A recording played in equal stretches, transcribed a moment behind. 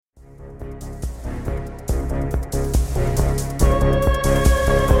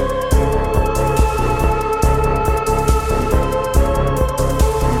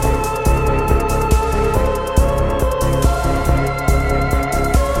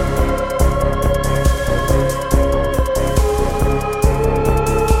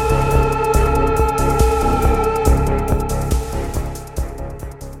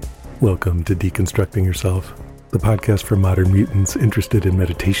Welcome to Deconstructing Yourself, the podcast for modern mutants interested in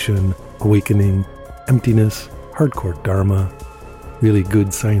meditation, awakening, emptiness, hardcore dharma, really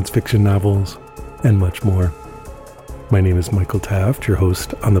good science fiction novels, and much more. My name is Michael Taft, your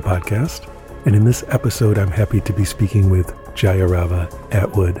host on the podcast, and in this episode I'm happy to be speaking with Jayarava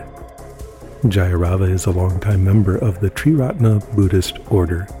Attwood. Jayarava is a longtime member of the Triratna Buddhist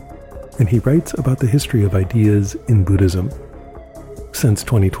order, and he writes about the history of ideas in Buddhism. Since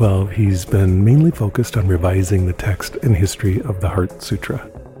 2012, he's been mainly focused on revising the text and history of the Heart Sutra,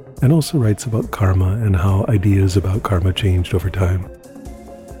 and also writes about karma and how ideas about karma changed over time.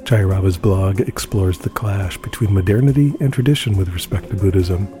 Jayarava's blog explores the clash between modernity and tradition with respect to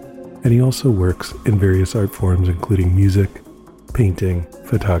Buddhism, and he also works in various art forms including music, painting,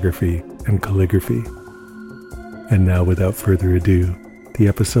 photography, and calligraphy. And now, without further ado, the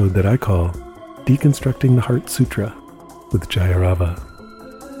episode that I call Deconstructing the Heart Sutra with Jayarava.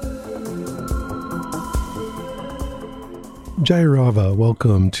 Jayarava,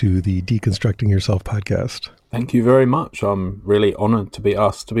 welcome to the Deconstructing Yourself podcast. Thank you very much. I'm really honored to be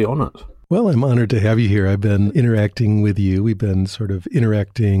asked to be on it. Well, I'm honored to have you here. I've been interacting with you. We've been sort of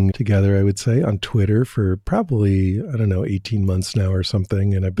interacting together, I would say, on Twitter for probably, 18 months now or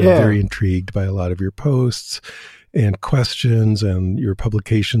something. And I've been very intrigued by a lot of your posts and questions and your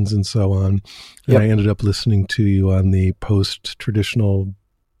publications and so on. And I ended up listening to you on the Post-Traditional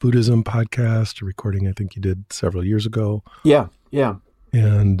Buddhism podcast, a recording I think you did several years ago. Yeah.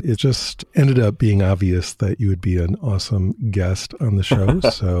 And it just ended up being obvious that you would be an awesome guest on the show.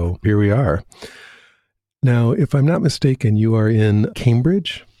 So here we are. Now, if I'm not mistaken, you are in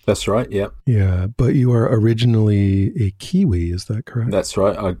Cambridge? That's right, yeah. Yeah, but you are originally a Kiwi, is that correct? That's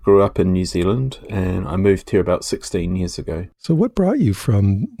right. I grew up in New Zealand and I moved here about 16 years ago. So what brought you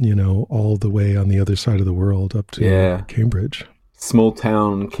from, all the way on the other side of the world up to Cambridge? Small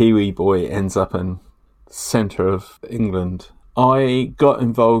town Kiwi boy ends up in the centre of England. I got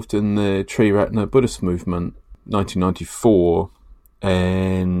involved in the Triratna Buddhist movement 1994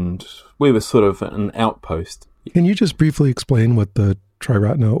 and we were sort of an outpost. Can you just briefly explain what the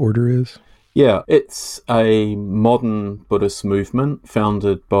Triratna order is? Yeah, it's a modern Buddhist movement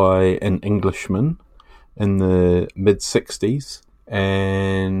founded by an Englishman in the mid-60s,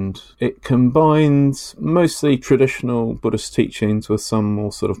 and it combines mostly traditional Buddhist teachings with some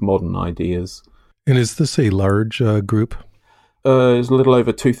more sort of modern ideas. And is this a large group? There's a little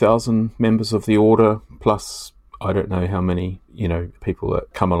over 2,000 members of the order, plus I don't know how many, people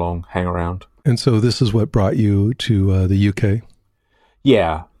that come along, hang around. And so this is what brought you to the UK?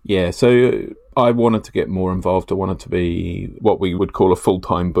 Yeah. So I wanted to get more involved. I wanted to be what we would call a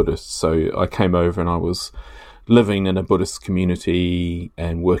full-time Buddhist. So I came over and I was living in a Buddhist community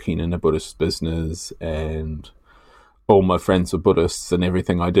and working in a Buddhist business, and all my friends were Buddhists and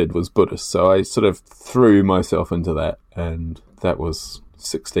everything I did was Buddhist. So I sort of threw myself into that, and that was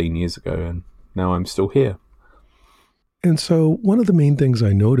 16 years ago, and now I'm still here. And so one of the main things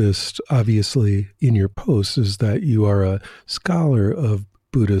I noticed, obviously, in your posts is that you are a scholar of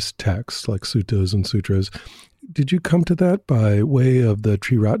Buddhist texts like suttas and sutras. Did you come to that by way of the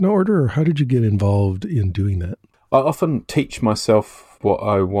Triratna order, or how did you get involved in doing that? I often teach myself what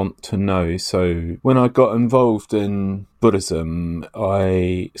I want to know. So when I got involved in Buddhism,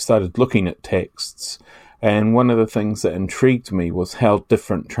 I started looking at texts, and one of the things that intrigued me was how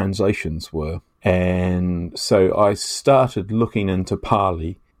different translations were. And so I started looking into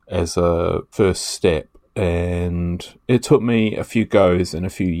Pali as a first step, and it took me a few goes and a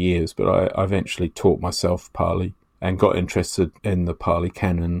few years, but I eventually taught myself Pali and got interested in the Pali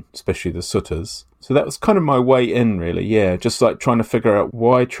canon, especially the suttas. So that was kind of my way in, really, just like trying to figure out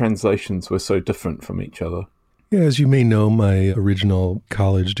why translations were so different from each other. Yeah, as you may know, my original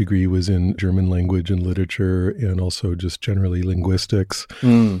college degree was in German language and literature and also just generally linguistics.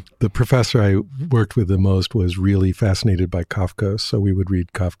 The professor I worked with the most was really fascinated by Kafka, so we would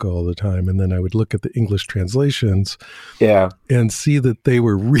read Kafka all the time. And then I would look at the English translations and see that they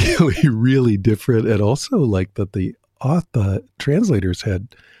were really, really different, and also like that the translators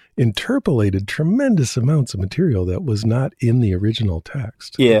had interpolated tremendous amounts of material that was not in the original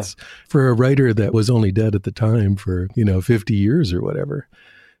text. It's for a writer that was only dead at the time for, 50 years or whatever.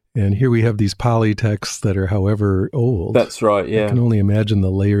 And here we have these Pali texts that are however old. That's right, I can only imagine the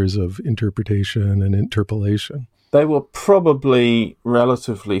layers of interpretation and interpolation. They were probably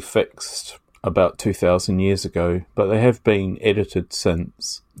relatively fixed about 2,000 years ago, but they have been edited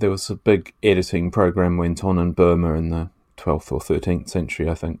since. There was a big editing program went on in Burma in the 12th or 13th century,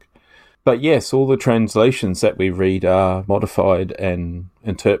 I think. But yes, all the translations that we read are modified and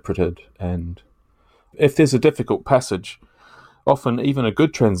interpreted, and if there's a difficult passage, Often, even a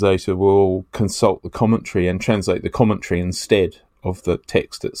good translator will consult the commentary and translate the commentary instead of the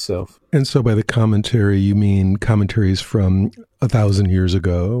text itself. And so by the commentary, you mean commentaries from 1,000 years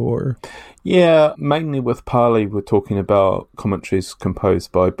ago, or? Yeah, mainly with Pali, we're talking about commentaries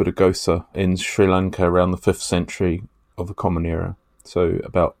composed by Buddhaghosa in Sri Lanka around the 5th century of the Common Era, so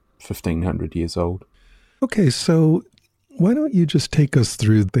about 1,500 years old. Okay, so why don't you just take us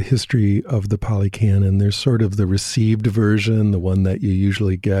through the history of the Pali Canon? There's sort of the received version, the one that you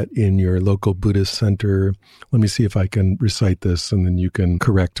usually get in your local Buddhist center. Let me see if I can recite this and then you can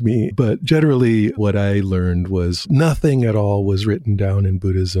correct me. But generally, what I learned was nothing at all was written down in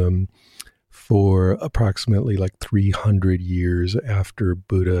Buddhism for approximately like 300 years after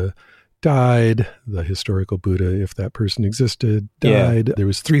Buddha died. The historical Buddha, if that person existed, died. Yeah. There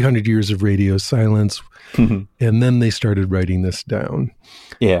was 300 years of radio silence. And then they started writing this down.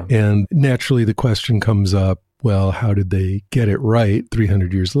 Yeah. And naturally the question comes up, well, how did they get it right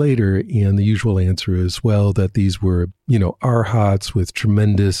 300 years later? And the usual answer is, well, that these were, arhats with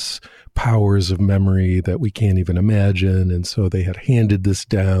tremendous powers of memory that we can't even imagine. And so they had handed this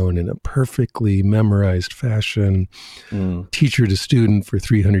down in a perfectly memorized fashion, teacher to student for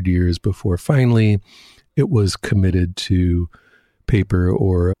 300 years before finally it was committed to paper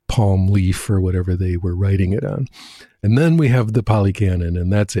or palm leaf or whatever they were writing it on. And then we have the Pali Canon,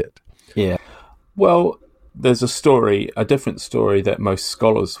 and that's it. Yeah. Well, there's a different story that most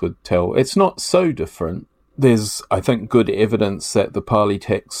scholars would tell. It's not so different. There's, I think, good evidence that the Pali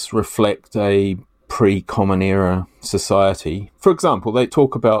texts reflect a pre-Common Era society. For example, they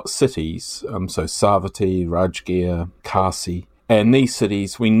talk about cities, so Savatthi, Rajgir, Kasi, and these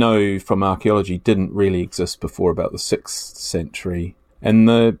cities we know from archaeology didn't really exist before about the 6th century. And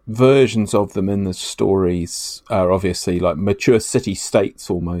the versions of them in the stories are obviously like mature city-states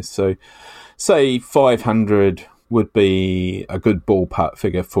almost. So say 500 would be a good ballpark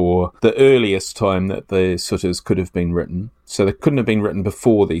figure for the earliest time that the suttas could have been written. So they couldn't have been written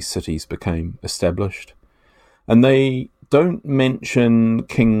before these cities became established. And they don't mention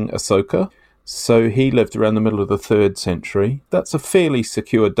King Asoka. So he lived around the middle of the 3rd century. That's a fairly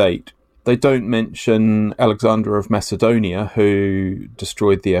secure date. They don't mention Alexander of Macedonia, who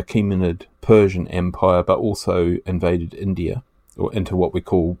destroyed the Achaemenid Persian Empire, but also invaded India, or into what we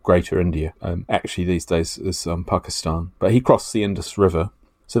call Greater India. Actually, these days is Pakistan. But he crossed the Indus River.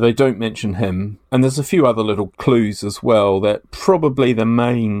 So they don't mention him. And there's a few other little clues as well that probably the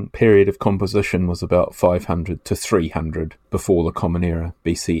main period of composition was about 500 to 300 before the Common Era,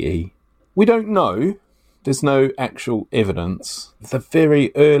 BCE. We don't know. There's no actual evidence. The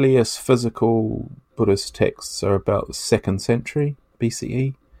very earliest physical Buddhist texts are about the 2nd century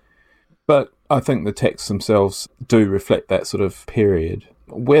BCE. But I think the texts themselves do reflect that sort of period.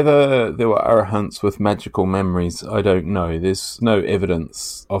 Whether there were arahants with magical memories, I don't know. There's no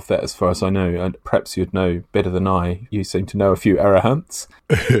evidence of that as far as I know. Perhaps you'd know better than I. You seem to know a few arahants.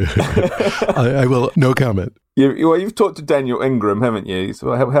 I will, no comment. You've talked to Daniel Ingram, haven't you?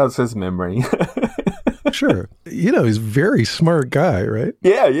 So how's his memory? Sure. He's a very smart guy, right?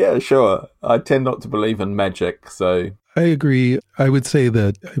 Yeah, sure. I tend not to believe in magic, so... I agree. I would say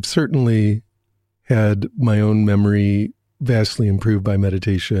that I've certainly had my own memory vastly improved by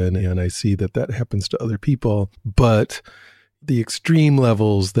meditation, and I see that happens to other people. But the extreme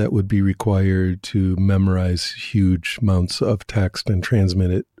levels that would be required to memorize huge amounts of text and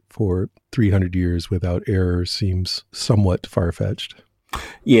transmit it for 300 years without error seems somewhat far-fetched.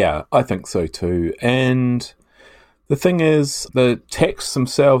 Yeah, I think so too. And the thing is, the texts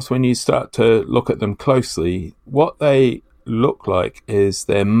themselves, when you start to look at them closely, what they look like is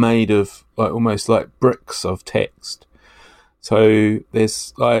they're made of almost like bricks of text. So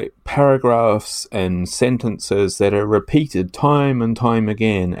there's like paragraphs and sentences that are repeated time and time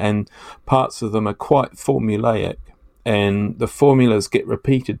again, and parts of them are quite formulaic. And the formulas get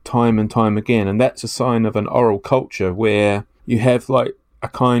repeated time and time again. And that's a sign of an oral culture where you have like a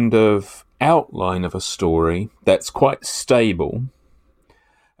kind of outline of a story that's quite stable.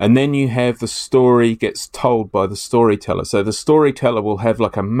 And then you have the story gets told by the storyteller. So the storyteller will have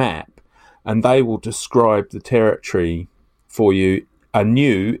like a map, and they will describe the territory for you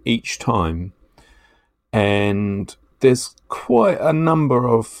anew each time. And there's quite a number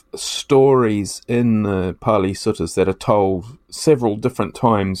of stories in the Pali Suttas that are told several different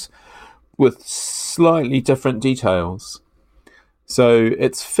times with slightly different details. So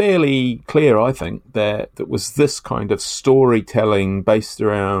it's fairly clear, I think, that it was this kind of storytelling based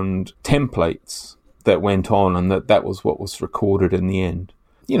around templates that went on, and that was what was recorded in the end.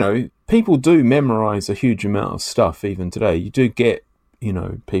 People do memorize a huge amount of stuff even today. You do get,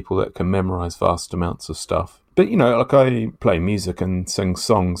 people that can memorize vast amounts of stuff. But, like I play music and sing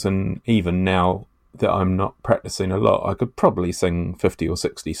songs, and even now that I'm not practicing a lot, I could probably sing 50 or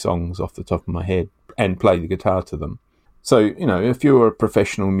 60 songs off the top of my head and play the guitar to them. So, if you were a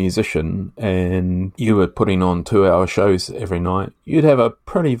professional musician and you were putting on 2-hour shows every night, you'd have a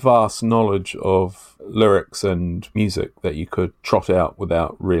pretty vast knowledge of lyrics and music that you could trot out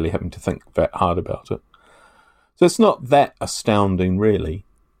without really having to think that hard about it. So it's not that astounding, really,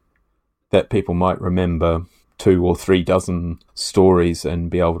 that people might remember 2 or 3 dozen stories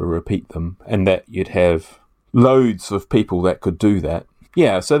and be able to repeat them, and that you'd have loads of people that could do that.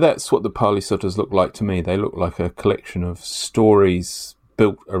 Yeah, so that's what the Pali Sutras look like to me. They look like a collection of stories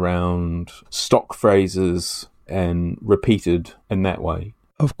built around stock phrases and repeated in that way.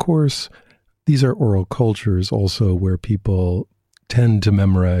 Of course, these are oral cultures also where people tend to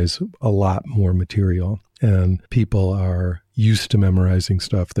memorize a lot more material, and people are used to memorizing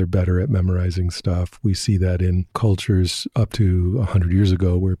stuff. They're better at memorizing stuff. We see that in cultures up to 100 years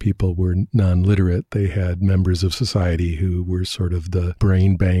ago where people were non-literate. They had members of society who were sort of the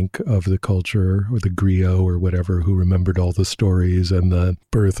brain bank of the culture, or the griot or whatever, who remembered all the stories and the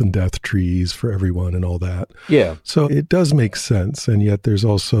birth and death trees for everyone and all that. Yeah. So it does make sense. And yet there's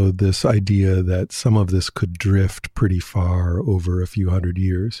also this idea that some of this could drift pretty far over a few hundred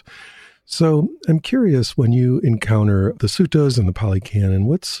years. So I'm curious, when you encounter the suttas and the Pali Canon,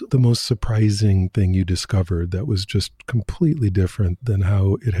 what's the most surprising thing you discovered that was just completely different than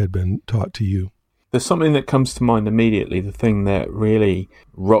how it had been taught to you? There's something that comes to mind immediately. The thing that really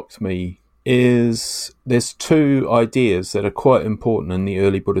rocked me is there's 2 ideas that are quite important in the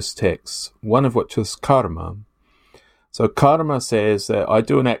early Buddhist texts, one of which is karma. So karma says that I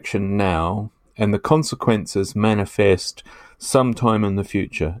do an action now, and the consequences manifest sometime in the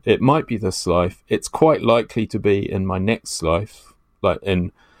future. It might be this life. It's quite likely to be in my next life, like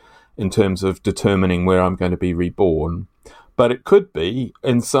in terms of determining where I'm going to be reborn. But it could be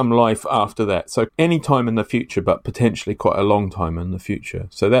in some life after that. So any time in the future, but potentially quite a long time in the future.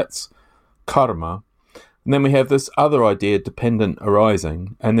 So that's karma. And then we have this other idea, dependent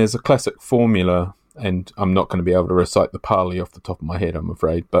arising. And there's a classic formula, and I'm not going to be able to recite the Pali off the top of my head, I'm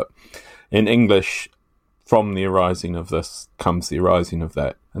afraid. But in English, from the arising of this comes the arising of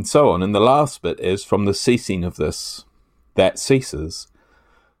that, and so on. And the last bit is from the ceasing of this, that ceases.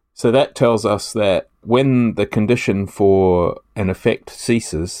 So that tells us that when the condition for an effect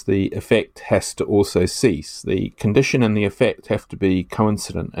ceases, the effect has to also cease. The condition and the effect have to be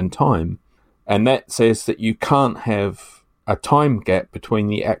coincident in time. And that says that you can't have a time gap between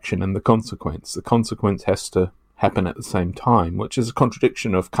the action and the consequence. The consequence has to happen at the same time, which is a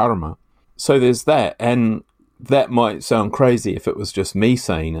contradiction of karma. So there's that, and that might sound crazy if it was just me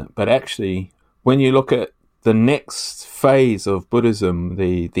saying it, but actually, when you look at the next phase of Buddhism,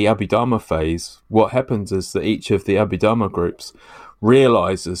 the Abhidharma phase, what happens is that each of the Abhidharma groups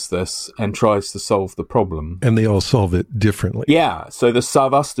realizes this and tries to solve the problem. And they all solve it differently. Yeah, so the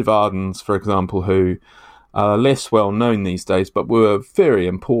Sarvastivadins, for example, who are less well known these days, but were a very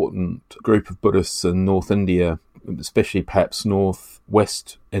important group of Buddhists in North India, especially perhaps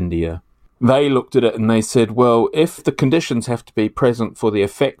northwest India. They looked at it and they said, well, if the conditions have to be present for the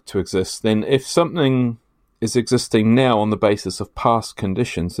effect to exist, then if something is existing now on the basis of past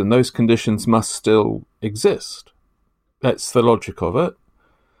conditions, then those conditions must still exist. That's the logic of it.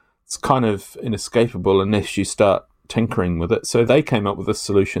 It's kind of inescapable unless you start tinkering with it. So they came up with a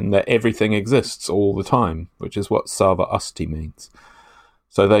solution that everything exists all the time, which is what Sarva Asti means.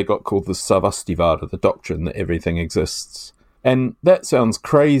 So they got called the Sarvastivada, the doctrine that everything exists. And that sounds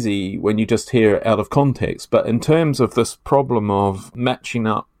crazy when you just hear it out of context, but in terms of this problem of matching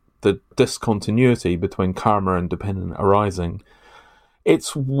up the discontinuity between karma and dependent arising,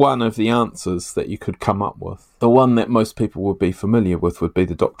 it's one of the answers that you could come up with. The one that most people would be familiar with would be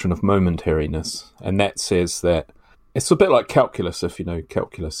the doctrine of momentariness, and that says that it's a bit like calculus, if you know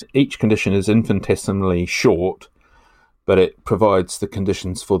calculus. Each condition is infinitesimally short, but it provides the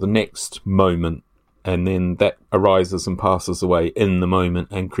conditions for the next moment, and then that arises and passes away in the moment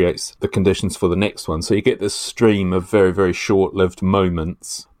and creates the conditions for the next one. So you get this stream of very, very short-lived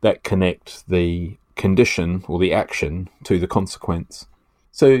moments that connect the condition or the action to the consequence.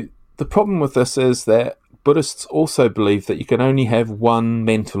 So the problem with this is that Buddhists also believe that you can only have one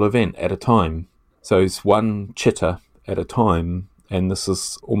mental event at a time. So it's one chitta at a time, and this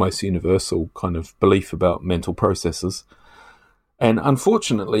is almost universal kind of belief about mental processes. And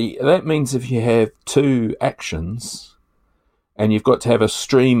unfortunately, that means if you have 2 actions and you've got to have a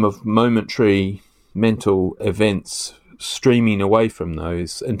stream of momentary mental events streaming away from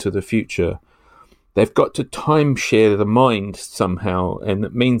those into the future, they've got to timeshare the mind somehow, and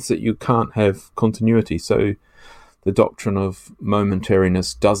it means that you can't have continuity. So the doctrine of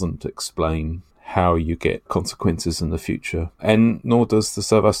momentariness doesn't explain how you get consequences in the future, and nor does the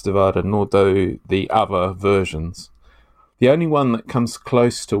Sarvastivada, nor do the other versions. The only one that comes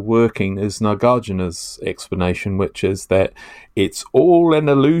close to working is Nagarjuna's explanation, which is that it's all an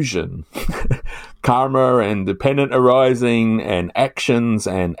illusion. Karma and dependent arising and actions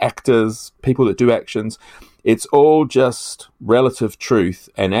and actors, people that do actions, it's all just relative truth,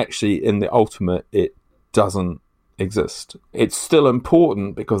 and actually in the ultimate it doesn't exist. It's still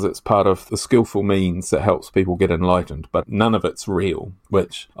important because it's part of the skillful means that helps people get enlightened, but none of it's real,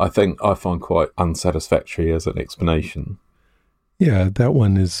 which I find quite unsatisfactory as an explanation. Yeah, that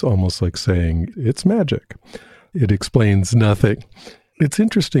one is almost like saying it's magic. It explains nothing. It's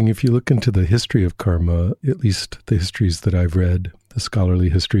interesting if you look into the history of karma, at least the histories that I've read, the scholarly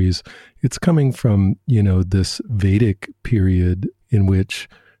histories, it's coming from, this Vedic period in which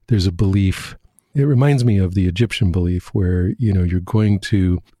there's a belief. It reminds me of the Egyptian belief where, you're going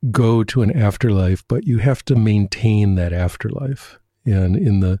to go to an afterlife, but you have to maintain that afterlife. And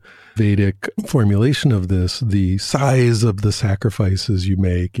in the Vedic formulation of this, the size of the sacrifices you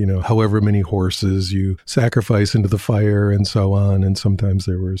make, however many horses you sacrifice into the fire and so on. And sometimes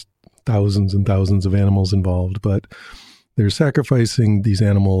there were thousands and thousands of animals involved, but they're sacrificing these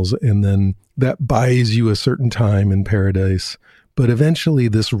animals, and then that buys you a certain time in paradise. But eventually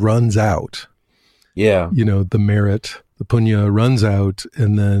this runs out. Yeah. The merit, the punya runs out,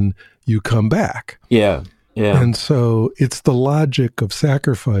 and then you come back. Yeah. Yeah. And so it's the logic of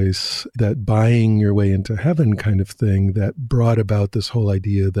sacrifice, that buying your way into heaven kind of thing, that brought about this whole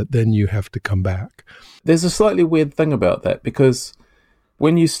idea that then you have to come back. There's a slightly weird thing about that, because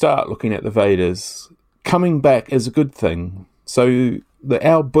when you start looking at the Vedas, coming back is a good thing. So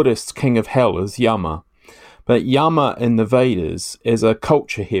our Buddhist king of hell is Yama. But Yama in the Vedas is a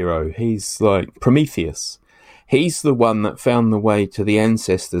culture hero. He's like Prometheus. He's the one that found the way to the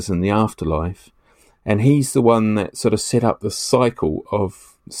ancestors in the afterlife. And he's the one that sort of set up the cycle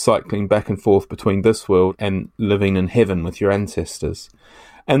of cycling back and forth between this world and living in heaven with your ancestors.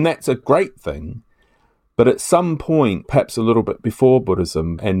 And that's a great thing. But at some point, perhaps a little bit before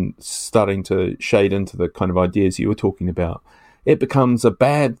Buddhism and starting to shade into the kind of ideas you were talking about, it becomes a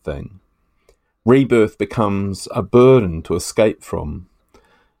bad thing. Rebirth becomes a burden to escape from.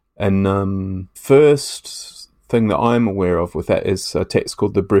 And first thing that I'm aware of with that is a text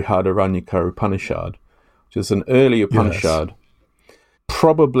called the Brihadaranyaka Upanishad, which is an early Upanishad,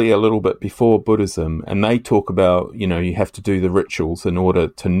 probably a little bit before Buddhism, and they talk about, you have to do the rituals in order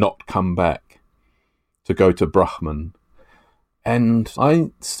to not come back, to go to Brahman. And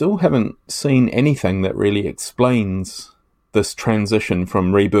I still haven't seen anything that really explains this transition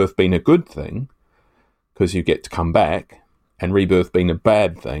from rebirth being a good thing, because you get to come back, and rebirth being a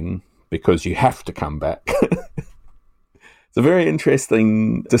bad thing, because you have to come back. It's a very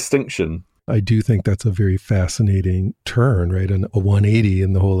interesting distinction. I do think that's a very fascinating turn, right? A 180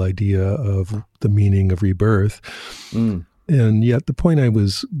 in the whole idea of the meaning of rebirth. Mm. And yet the point I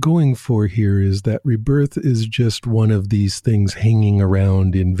was going for here is that rebirth is just one of these things hanging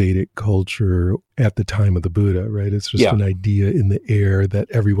around in Vedic culture at the time of the Buddha, right? It's just an idea in the air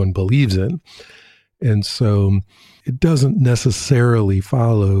that everyone believes in. And so it doesn't necessarily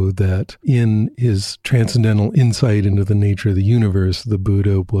follow that in his transcendental insight into the nature of the universe, the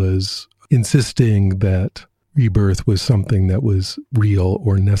Buddha was insisting that rebirth was something that was real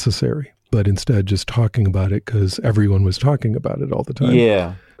or necessary, but instead just talking about it because everyone was talking about it all the time.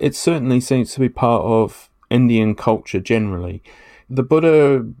 Yeah, it certainly seems to be part of Indian culture generally. The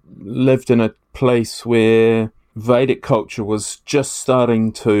Buddha lived in a place where Vedic culture was just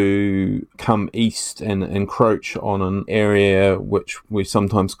starting to come east and encroach on an area which we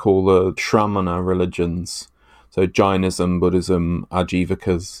sometimes call the Shramana religions. So Jainism, Buddhism,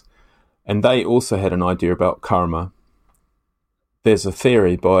 Ajivikas. And they also had an idea about karma. There's a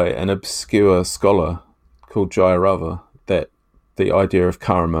theory by an obscure scholar called Jayarava that the idea of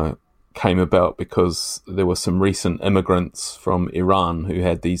karma came about because there were some recent immigrants from Iran who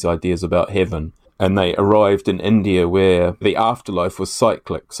had these ideas about heaven. And they arrived in India where the afterlife was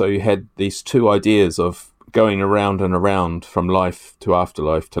cyclic. So you had these two ideas of going around and around from life to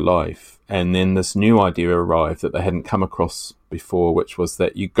afterlife to life. And then this new idea arrived that they hadn't come across before, which was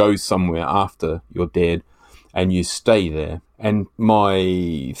that you go somewhere after you're dead and you stay there. And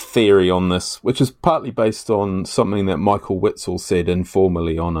my theory on this, which is partly based on something that Michael Witzel said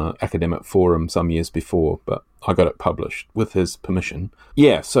informally on an academic forum some years before, but I got it published with his permission.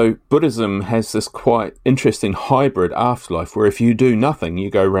 Yeah, so Buddhism has this quite interesting hybrid afterlife where if you do nothing, you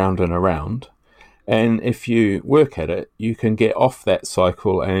go round and around. And if you work at it, you can get off that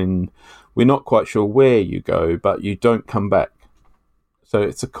cycle, and we're not quite sure where you go, but you don't come back. So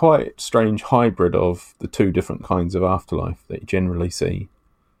it's a quite strange hybrid of the two different kinds of afterlife that you generally see.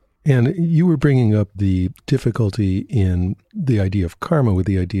 And you were bringing up the difficulty in the idea of karma with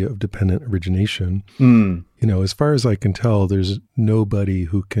the idea of dependent origination. You know, as far as I can tell, there's nobody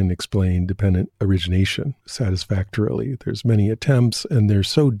who can explain dependent origination satisfactorily. There's many attempts, and they're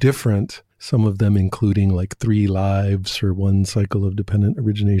so different, some of them including like 3 lives for one cycle of dependent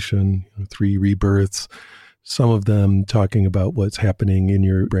origination, 3 rebirths. Some of them talking about what's happening in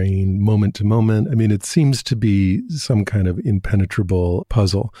your brain moment to moment. I mean, it seems to be some kind of impenetrable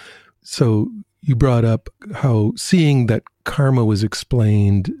puzzle. So you brought up how seeing that karma was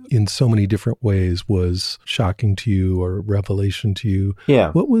explained in so many different ways was shocking to you or revelation to you.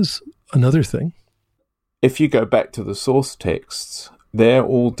 Yeah. What was another thing? If you go back to the source texts, they're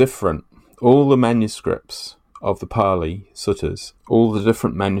all different. All the manuscripts of the Pali Suttas, all the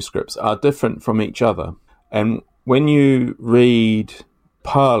different manuscripts are different from each other. And when you read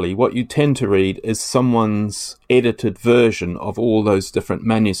Pali, what you tend to read is someone's edited version of all those different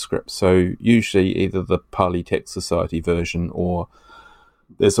manuscripts. So usually either the Pali Text Society version, or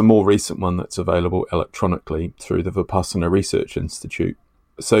there's a more recent one that's available electronically through the Vipassana Research Institute.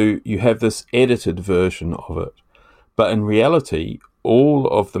 So you have this edited version of it. But in reality, all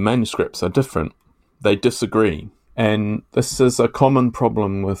of the manuscripts are different. They disagree. And this is a common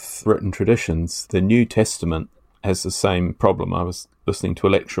problem with written traditions. The New Testament has the same problem. I was listening to a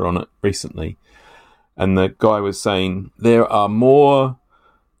lecture on it recently, and the guy was saying there are more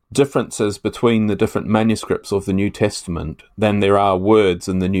differences between the different manuscripts of the New Testament than there are words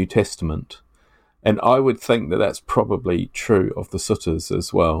in the New Testament. And I would think that that's probably true of the suttas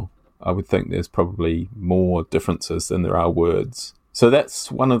as well. I would think there's probably more differences than there are words. So that's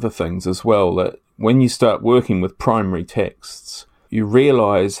one of the things as well, that when you start working with primary texts, you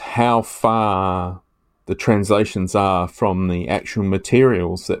realize how far the translations are from the actual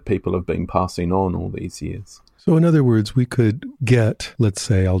materials that people have been passing on all these years. So in other words, we could get, let's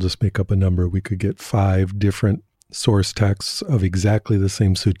say, I'll just make up a number, we could get 5 different source texts of exactly the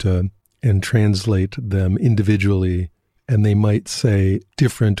same sutta and translate them individually, and they might say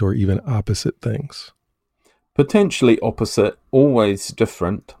different or even opposite things. Potentially opposite, always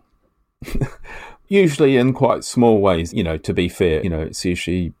different. Usually in quite small ways, to be fair, it's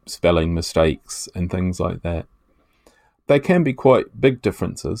usually spelling mistakes and things like that. They can be quite big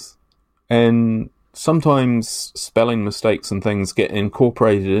differences, and sometimes spelling mistakes and things get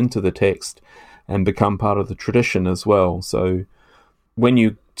incorporated into the text and become part of the tradition as well. So when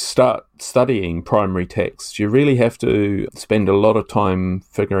you start studying primary texts, you really have to spend a lot of time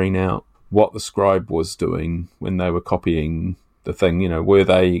figuring out what the scribe was doing when they were copying the thing. Were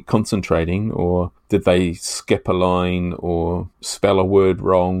they concentrating, or did they skip a line or spell a word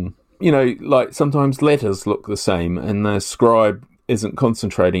wrong? Like sometimes letters look the same and the scribe isn't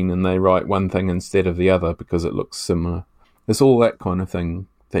concentrating and they write one thing instead of the other because it looks similar. There's all that kind of thing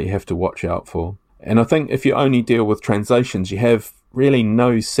that you have to watch out for. And I think if you only deal with translations, you have really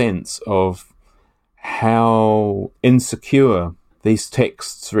no sense of how insecure these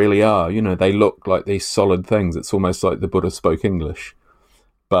texts really are. They look like these solid things. It's almost like the Buddha spoke English,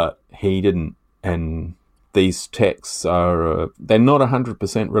 but he didn't. And these texts are, they're not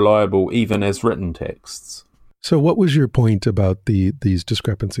 100% reliable even as written texts. So what was your point about these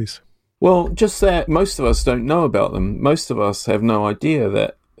discrepancies? Well, just that most of us don't know about them. Most of us have no idea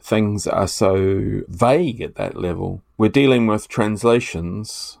that things are so vague at that level. We're dealing with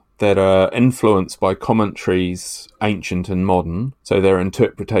translations that are influenced by commentaries, ancient and modern, so they're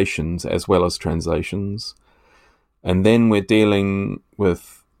interpretations as well as translations. And then we're dealing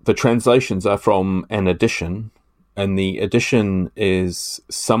with, the translations are from an edition, and the edition is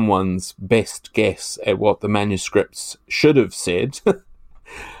someone's best guess at what the manuscripts should have said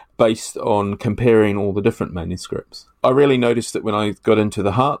based on comparing all the different manuscripts. I really noticed it when I got into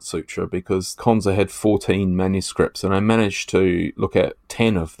the Heart Sutra, because Konza had 14 manuscripts and I managed to look at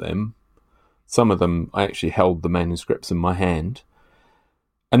 10 of them. Some of them I actually held the manuscripts in my hand.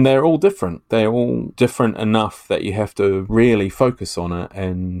 And they're all different. They're all different enough that you have to really focus on it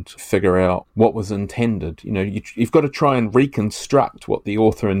and figure out what was intended. You've got to try and reconstruct what the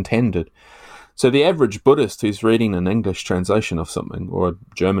author intended. So the average Buddhist who's reading an English translation of something, or a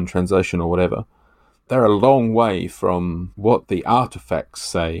German translation or whatever, they're a long way from what the artifacts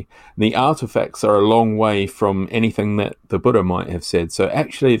say. The artifacts are a long way from anything that the Buddha might have said. So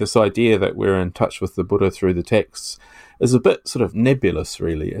actually this idea that we're in touch with the Buddha through the texts is a bit sort of nebulous,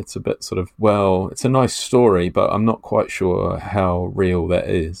 really. It's a bit sort of, well, it's a nice story, but I'm not quite sure how real that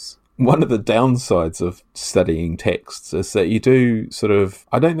is. one of the downsides of studying texts is that you do sort of,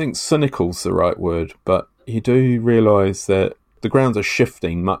 I don't think cynical's the right word, but you do realise that the grounds are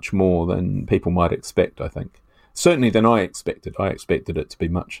shifting much more than people might expect, I think. Certainly than I expected. I expected it to be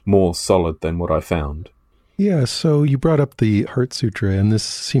much more solid than what I found. Yeah, so you brought up the Heart Sutra, and this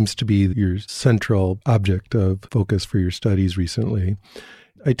seems to be your central object of focus for your studies recently.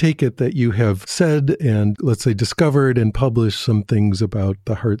 I take it that you have said and, let's say, discovered and published some things about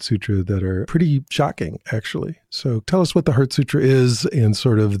the Heart Sutra that are pretty shocking, actually. So tell us what the Heart Sutra is and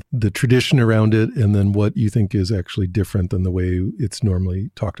sort of the tradition around it, and then what you think is actually different than the way it's normally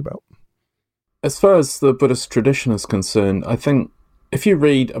talked about. As far as the Buddhist tradition is concerned, I think if you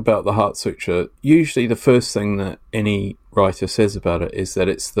read about the Heart Sutra, usually the first thing that any writer says about it is that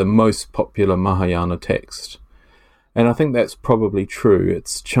it's the most popular Mahayana text. And I think that's probably true.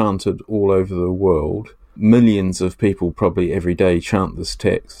 It's chanted all over the world. Millions of people probably every day chant this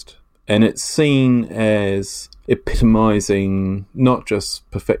text. And it's seen as epitomizing not just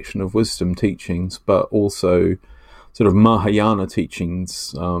perfection of wisdom teachings, but also sort of Mahayana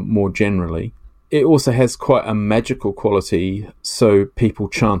teachings more generally. It also has quite a magical quality, so people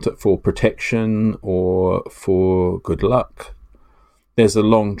chant it for protection or for good luck. There's a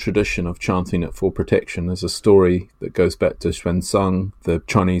long tradition of chanting it for protection. There's a story that goes back to Xuanzang, the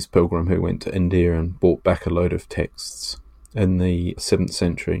Chinese pilgrim who went to India and brought back a load of texts in the 7th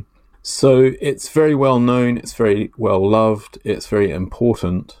century. So it's very well known, it's very well loved, it's very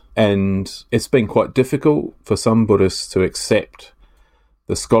important, and it's been quite difficult for some Buddhists to accept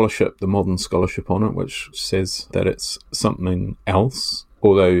the scholarship, the modern scholarship on it, which says that it's something else.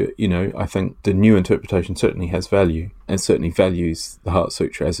 Although, I think the new interpretation certainly has value and certainly values the Heart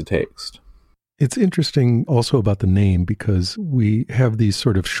Sutra as a text. It's interesting also about the name, because we have these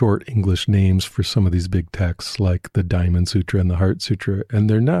sort of short English names for some of these big texts like the Diamond Sutra and the Heart Sutra, and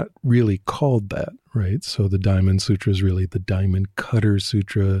they're not really called that, right? So the Diamond Sutra is really the Diamond Cutter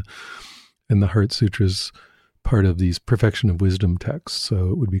Sutra, and the Heart Sutra is part of these Perfection of Wisdom texts. So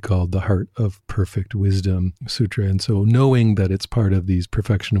it would be called the Heart of Perfect Wisdom Sutra. And so knowing that it's part of these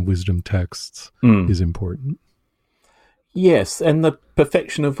Perfection of Wisdom texts is important. Yes, and the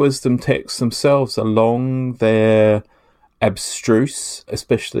Perfection of Wisdom texts themselves are long. They're abstruse,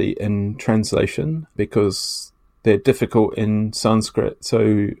 especially in translation, because they're difficult in Sanskrit.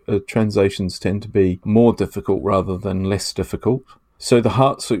 So translations tend to be more difficult rather than less difficult. So the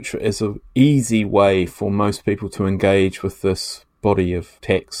Heart Sutra is an easy way for most people to engage with this body of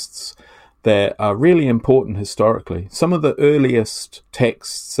texts that are really important historically. Some of the earliest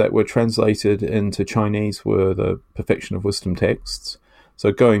texts that were translated into Chinese were the Perfection of Wisdom texts.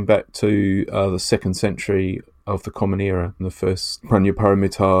 So going back to the 2nd century of the Common Era, the first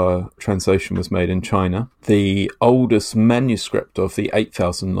Prajnaparamita translation was made in China. The oldest manuscript of the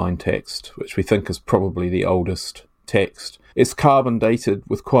 8,000 line text, which we think is probably the oldest text, it's carbon dated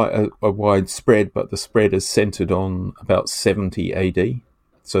with quite a wide spread, but the spread is centered on about 70 AD.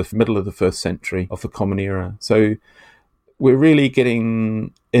 So middle of the 1st century of the Common Era. So we're really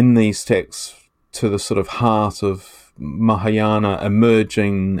getting in these texts to the sort of heart of Mahayana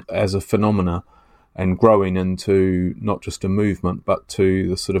emerging as a phenomena and growing into not just a movement, but to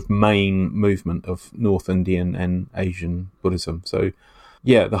the sort of main movement of North Indian and Asian Buddhism. So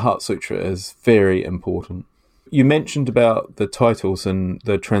yeah, the Heart Sutra is very important. You mentioned about the titles and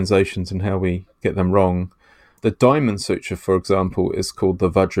the translations and how we get them wrong. The Diamond Sutra, for example, is called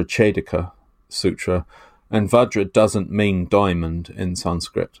the Vajrachedika Sutra, and Vajra doesn't mean diamond in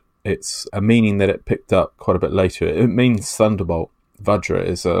Sanskrit. It's a meaning that it picked up quite a bit later. It means thunderbolt. Vajra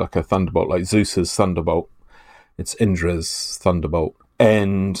is like a thunderbolt, like Zeus's thunderbolt. It's Indra's thunderbolt.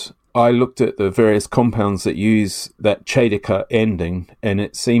 And I looked at the various compounds that use that Chedika ending, and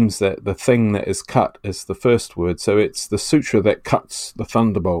it seems that the thing that is cut is the first word. So it's the sutra that cuts the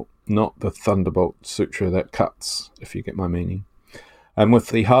thunderbolt, not the thunderbolt sutra that cuts, if you get my meaning. And with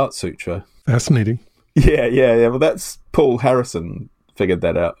the Heart Sutra... Fascinating. Yeah. Well, that's Paul Harrison figured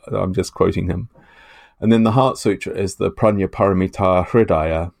that out. I'm just quoting him. And then the Heart Sutra is the Prajnaparamita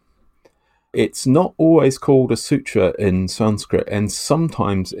Hridaya. It's not always called a sutra in Sanskrit, and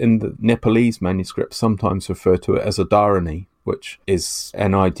sometimes in the Nepalese manuscript, sometimes refer to it as a dharani, which is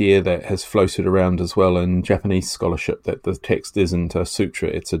an idea that has floated around as well in Japanese scholarship, that the text isn't a sutra,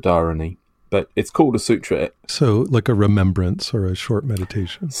 it's a dharani. But it's called a sutra. So like a remembrance or a short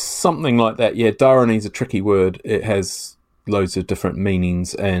meditation. Something like that, yeah. Dharani is a tricky word. It has loads of different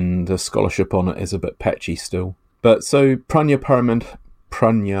meanings, and the scholarship on it is a bit patchy still. But so Prajnaparamita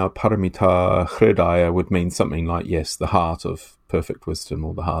Hridaya would mean something like, yes, the heart of perfect wisdom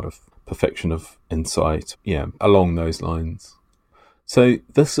or the heart of perfection of insight. Yeah, along those lines. So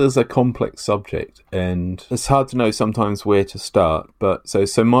this is a complex subject, and it's hard to know sometimes where to start. But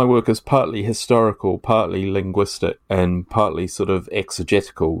so my work is partly historical, partly linguistic, and partly sort of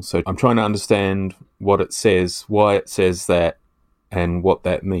exegetical. So I'm trying to understand what it says, why it says that, and what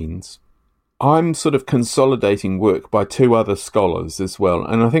that means. I'm sort of consolidating work by two other scholars as well,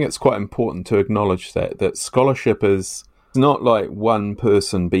 and I think it's quite important to acknowledge that scholarship is not like one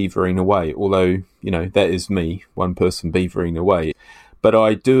person beavering away, although, that is me, one person beavering away. But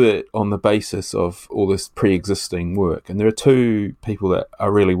I do it on the basis of all this pre-existing work. And there are two people that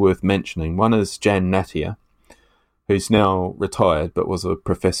are really worth mentioning. One is Jan Natia, who's now retired but was a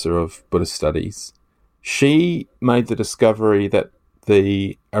professor of Buddhist studies. She made the discovery that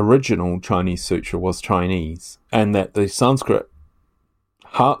the original Chinese sutra was Chinese, and that the Sanskrit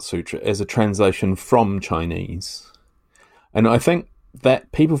Heart Sutra is a translation from Chinese. And I think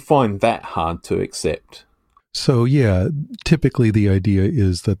that people find that hard to accept. So, yeah, typically the idea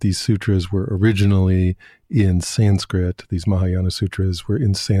is that these sutras were originally in Sanskrit. These Mahayana sutras were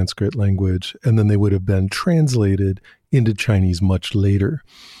in Sanskrit language, and then they would have been translated into Chinese much later.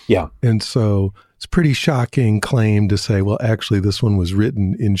 Yeah. And so it's a pretty shocking claim to say, well, actually, this one was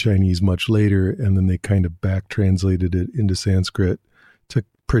written in Chinese much later, and then they kind of back translated it into Sanskrit to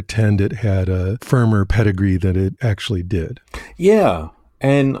pretend it had a firmer pedigree than it actually did. Yeah.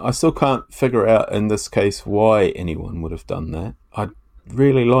 And I still can't figure out in this case why anyone would have done that. I'd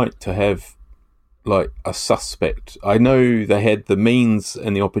really like to have a suspect. I know they had the means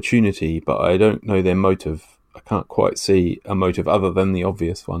and the opportunity, but I don't know their motive. I can't quite see a motive other than the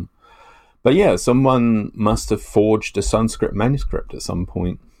obvious one. But yeah, someone must have forged a Sanskrit manuscript at some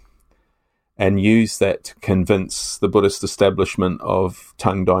point and used that to convince the Buddhist establishment of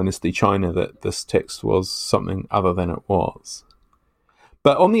Tang Dynasty China that this text was something other than it was.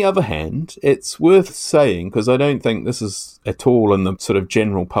 But on the other hand, it's worth saying, because I don't think this is at all in the sort of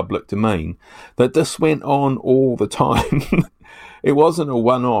general public domain, that this went on all the time. It wasn't a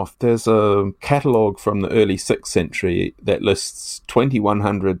one-off. There's a catalogue from the early 6th century that lists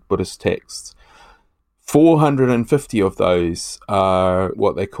 2,100 Buddhist texts. 450 of those are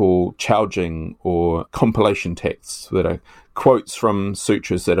what they call chaojing, or compilation texts, that are quotes from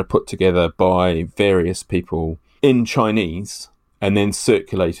sutras that are put together by various people in Chinese and then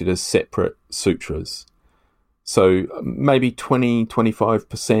circulated as separate sutras. So maybe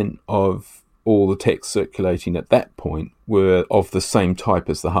 20-25% of all the texts circulating at that point were of the same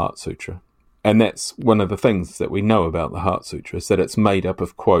type as the Heart Sutra. And that's one of the things that we know about the Heart Sutra, is that it's made up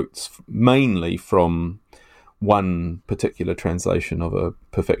of quotes mainly from one particular translation of a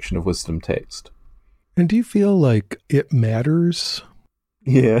Perfection of Wisdom text. And do you feel like it matters?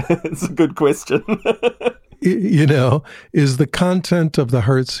 Yeah, it's a good question. Is the content of the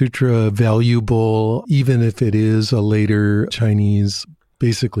Heart Sutra valuable, even if it is a later Chinese,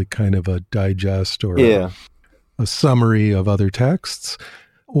 basically kind of a digest or a summary of other texts?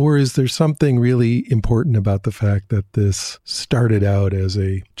 Or is there something really important about the fact that this started out as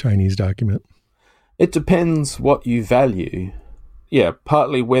a Chinese document? It depends what you value. Yeah,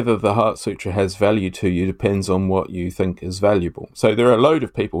 partly whether the Heart Sutra has value to you depends on what you think is valuable. So there are a load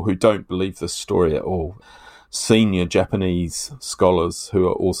of people who don't believe this story at all. Senior Japanese scholars who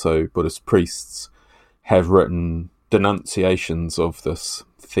are also Buddhist priests have written denunciations of this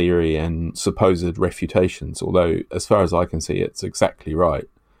theory and supposed refutations, although as far as I can see, it's exactly right.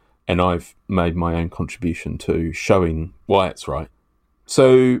 And I've made my own contribution to showing why it's right.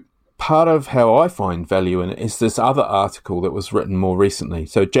 So part of how I find value in it is this other article that was written more recently.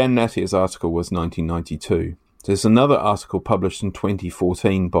 So Jan Natia's article was 1992. There's another article published in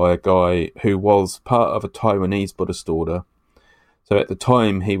 2014 by a guy who was part of a Taiwanese Buddhist order. So at the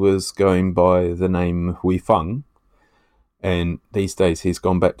time he was going by the name Hui Feng, and these days he's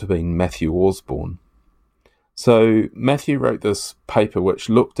gone back to being Matthew Osborne. So Matthew wrote this paper which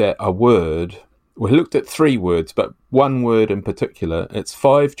looked at a word. Well, he looked at 3 words, but one word in particular. It's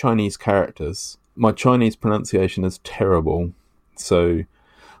 5 Chinese characters. My Chinese pronunciation is terrible,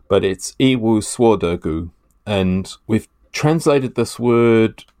 but it's Iwu Swadegu. And we've translated this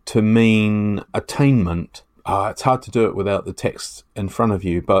word to mean attainment. It's hard to do it without the text in front of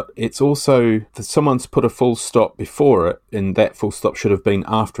you, but it's also that someone's put a full stop before it, and that full stop should have been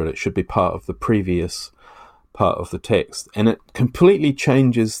after it. It should be part of the previous part of the text. And it completely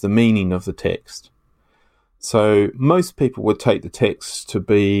changes the meaning of the text. So most people would take the text to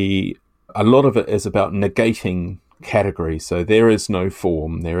be, a lot of it is about negating category. So there is no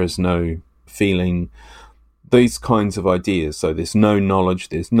form, there is no feeling, these kinds of ideas. So there's no knowledge,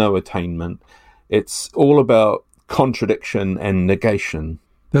 there's no attainment. It's all about contradiction and negation.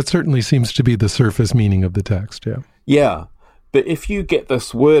 That certainly seems to be the surface meaning of the text, yeah. Yeah. But if you get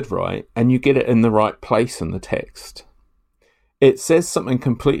this word right and you get it in the right place in the text, it says something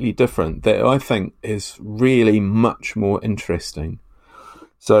completely different that I think is really much more interesting.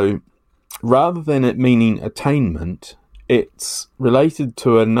 So rather than it meaning attainment, it's related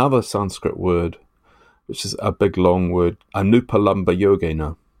to another Sanskrit word, which is a big long word, anupalamba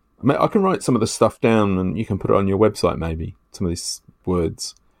yogena. I mean, I can write some of this stuff down and you can put it on your website maybe, some of these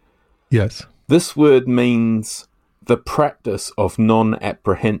words. Yes. This word means the practice of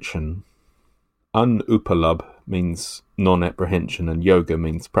non-apprehension. Anupalab means non-apprehension and yoga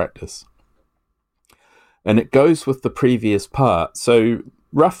means practice. And it goes with the previous part. So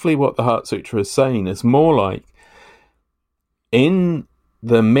roughly what the Heart Sutra is saying is more like, in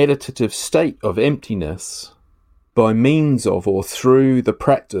the meditative state of emptiness, by means of or through the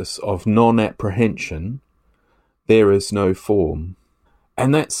practice of non-apprehension, there is no form.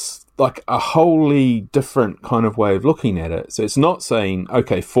 And that's like a wholly different kind of way of looking at it. So it's not saying,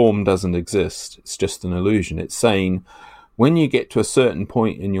 okay, form doesn't exist, it's just an illusion. It's saying, when you get to a certain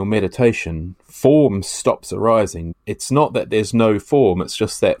point in your meditation, form stops arising. It's not that there's no form, it's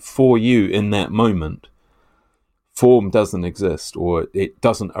just that for you in that moment, form doesn't exist or it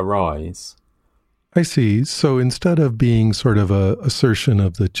doesn't arise. I see. So instead of being sort of a assertion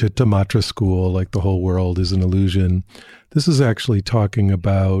of the Chittamatra school, like the whole world is an illusion, this is actually talking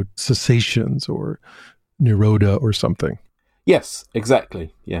about cessations or nirodha or something. Yes,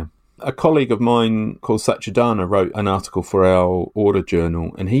 exactly. Yeah. A colleague of mine called Satchidana wrote an article for our order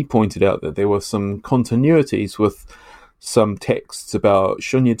journal, and he pointed out that there were some continuities with some texts about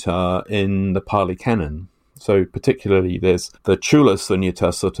shunyata in the Pali Canon. So particularly there's the Chula Sunyata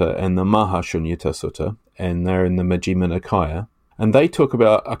Sutta and the Maha Shunyata Sutta, and they're in the Majjhima Nikaya. And they talk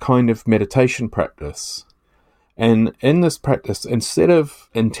about a kind of meditation practice. And in this practice, instead of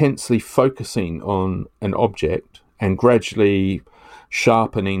intensely focusing on an object and gradually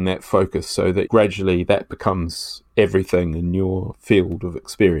sharpening that focus so that gradually that becomes everything in your field of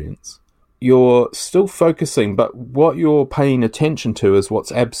experience, you're still focusing, but what you're paying attention to is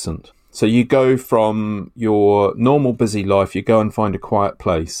what's absent. So you go from your normal busy life, you go and find a quiet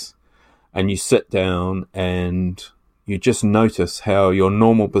place and you sit down and you just notice how your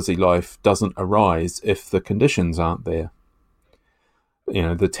normal busy life doesn't arise if the conditions aren't there. You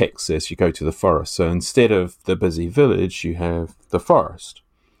know, the text says you go to the forest. So instead of the busy village, you have the forest.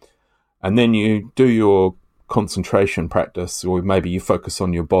 And then you do your concentration practice, or maybe you focus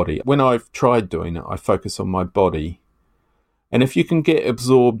on your body. When I've tried doing it, I focus on my body. And if you can get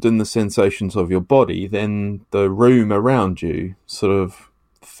absorbed in the sensations of your body, then the room around you sort of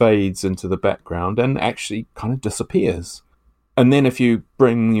fades into the background and actually kind of disappears. And then if you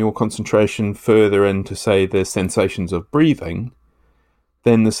bring your concentration further into, say, the sensations of breathing,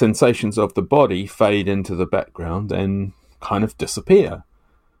 then the sensations of the body fade into the background and kind of disappear.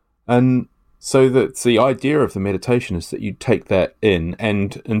 And so that's the idea of the meditation, is that you take that in,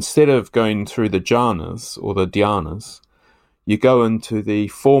 and instead of going through the jhanas or the dhyanas, you go into the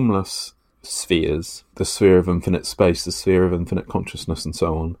formless spheres, the sphere of infinite space, the sphere of infinite consciousness, and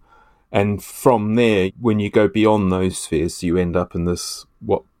so on. And from there, when you go beyond those spheres, you end up in this,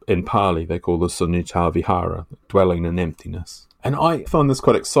 what in Pali they call the sunyata vihara, dwelling in emptiness. And I find this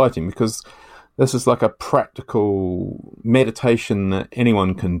quite exciting because this is like a practical meditation that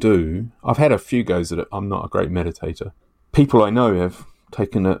anyone can do. I've had a few goes at it. I'm not a great meditator. People I know have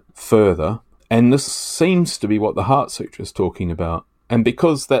taken it further. And this seems to be what the Heart Sutra is talking about. And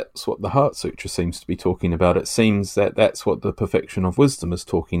because that's what the Heart Sutra seems to be talking about, it seems that that's what the Perfection of Wisdom is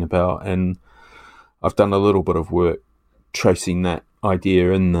talking about. And I've done a little bit of work tracing that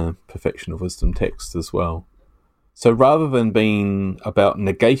idea in the Perfection of Wisdom text as well. So rather than being about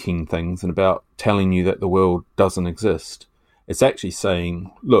negating things and about telling you that the world doesn't exist, it's actually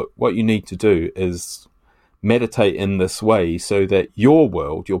saying, look, what you need to do is meditate in this way so that your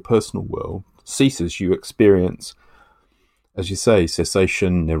world, your personal world, ceases. You experience, as you say,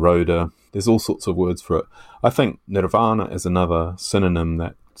 cessation, nirodha. There's all sorts of words for it. I think nirvana is another synonym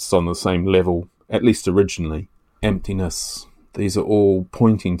that's on the same level, at least originally. Emptiness. These are all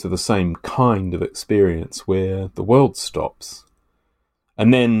pointing to the same kind of experience where the world stops.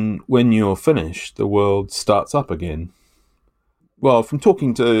 And then when you're finished, the world starts up again. Well, from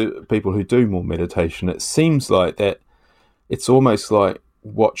talking to people who do more meditation, it seems like that it's almost like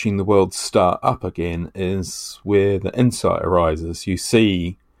watching the world start up again is where the insight arises. You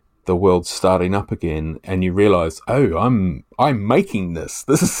see the world starting up again and you realize, oh, I'm making this.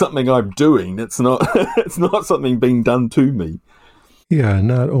 This is something I'm doing. It's not it's not something being done to me. Yeah,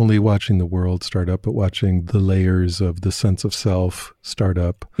 not only watching the world start up, but watching the layers of the sense of self start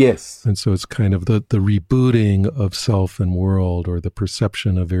up. Yes. And so it's kind of the rebooting of self and world, or the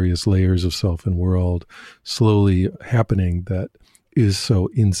perception of various layers of self and world slowly happening, that is so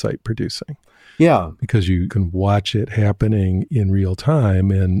insight producing. Yeah. Because you can watch it happening in real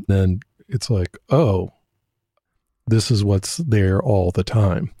time, and then it's like, oh, this is what's there all the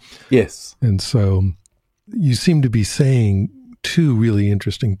time. Yes. And so you seem to be saying two really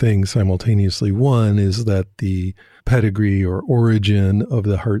interesting things simultaneously. One is that the pedigree or origin of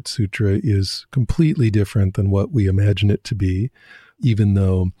the Heart Sutra is completely different than what we imagine it to be, even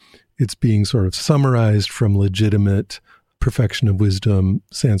though it's being sort of summarized from legitimate Perfection of Wisdom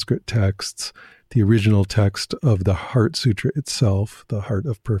Sanskrit texts. The original text of the Heart Sutra itself, the Heart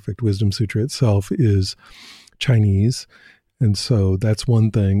of Perfect Wisdom Sutra itself, is Chinese. And so that's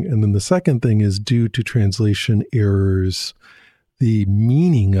one thing. And then the second thing is, due to translation errors, the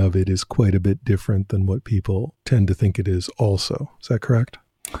meaning of it is quite a bit different than what people tend to think it is also. Is that correct?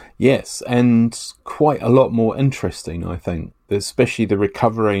 Yes, and quite a lot more interesting, I think. Especially the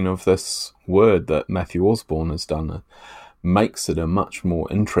recovering of this word that Matthew Osborne has done makes it a much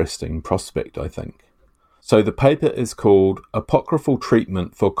more interesting prospect, I think. So the paper is called Apocryphal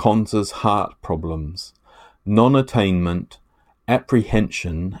Treatment for Konza's Heart Problems, Non-Attainment,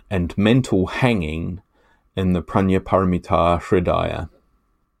 Apprehension and Mental Hanging in the Prajnaparamita Hridaya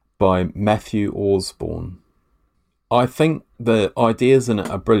by Matthew Osborne. I think the ideas in it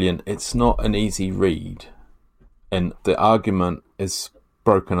are brilliant. It's not an easy read, and the argument is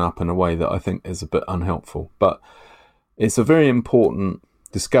broken up in a way that I think is a bit unhelpful, but it's a very important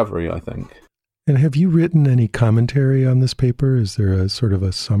discovery, I think. And have you written any commentary on this paper? Is there a sort of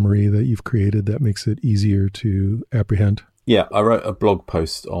a summary that you've created that makes it easier to apprehend? Yeah, I wrote a blog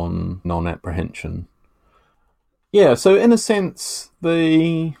post on non-apprehension. Yeah, so in a sense,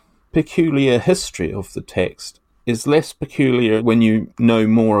 the peculiar history of the text is less peculiar when you know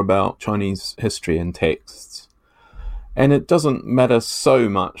more about Chinese history and texts. And it doesn't matter so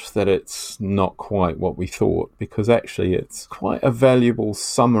much that it's not quite what we thought, because actually it's quite a valuable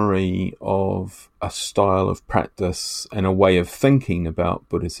summary of a style of practice and a way of thinking about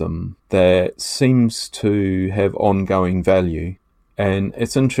Buddhism that seems to have ongoing value. And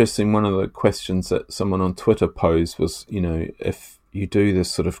it's interesting, one of the questions that someone on Twitter posed was, if you do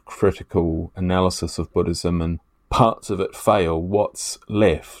this sort of critical analysis of Buddhism and parts of it fail, what's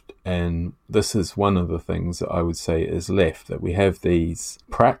left? And this is one of the things that I would say is left, that we have these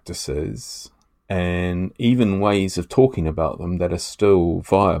practices and even ways of talking about them that are still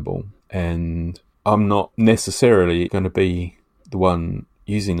viable. And I'm not necessarily going to be the one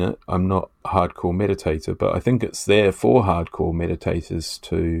using it. I'm not a hardcore meditator, but I think it's there for hardcore meditators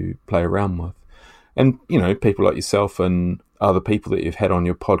to play around with. And, people like yourself and other people that you've had on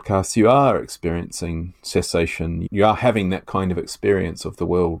your podcast, you are experiencing cessation. You are having that kind of experience of the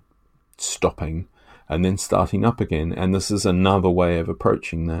world stopping and then starting up again. And this is another way of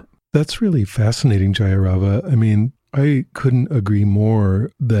approaching that. That's really fascinating, Jayarava. I mean, I couldn't agree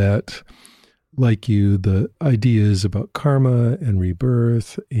more that, like you, the ideas about karma and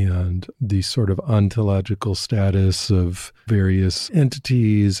rebirth and the sort of ontological status of various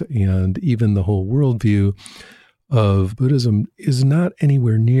entities and even the whole worldview of Buddhism is not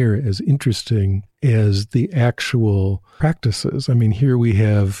anywhere near as interesting as the actual practices. I mean, here we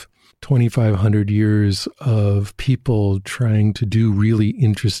have 2,500 years of people trying to do really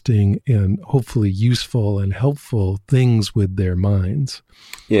interesting and hopefully useful and helpful things with their minds.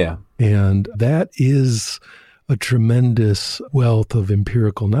 Yeah. And that is a tremendous wealth of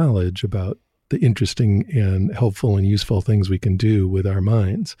empirical knowledge about the interesting and helpful and useful things we can do with our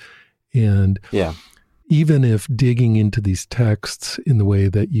minds. And even if digging into these texts in the way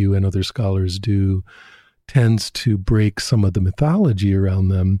that you and other scholars do tends to break some of the mythology around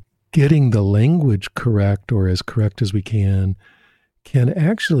them, getting the language correct, or as correct as we can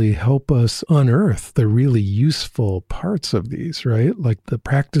actually help us unearth the really useful parts of these, right? Like the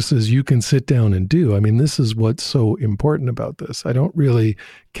practices you can sit down and do. I mean, this is what's so important about this. I don't really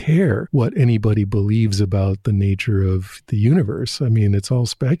care what anybody believes about the nature of the universe. I mean, it's all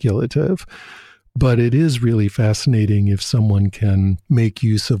speculative. But it is really fascinating if someone can make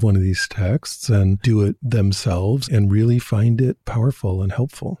use of one of these texts and do it themselves and really find it powerful and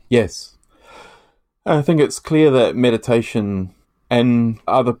helpful. Yes. I think it's clear that meditation and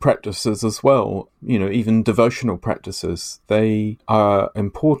other practices as well, even devotional practices, they are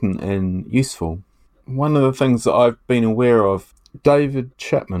important and useful. One of the things that I've been aware of, David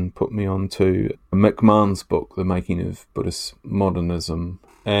Chapman put me on to McMahon's book, The Making of Buddhist Modernism.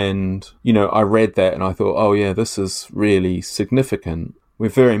 And, you know, I read that and I thought, oh yeah, this is really significant. We're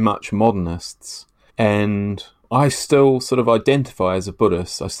very much modernists. And I still sort of identify as a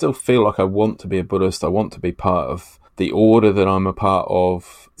Buddhist. I still feel like I want to be a Buddhist. I want to be part of the order that I'm a part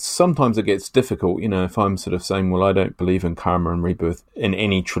of. Sometimes it gets difficult, you know, if I'm sort of saying, well, I don't believe in karma and rebirth in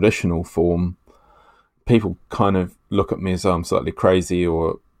any traditional form. People kind of look at me as though I'm slightly crazy,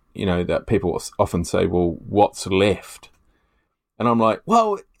 or, you know, that people often say, well, what's left? And I'm like,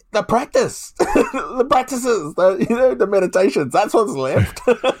 well, the practice, the practices, the meditations, that's what's left.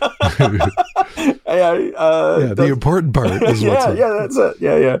 The important part is what's left. Yeah, that's it.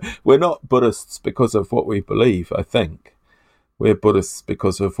 Yeah. We're not Buddhists because of what we believe, I think. We're Buddhists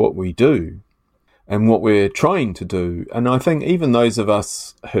because of what we do and what we're trying to do. And I think even those of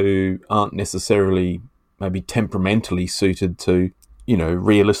us who aren't necessarily maybe temperamentally suited to, you know,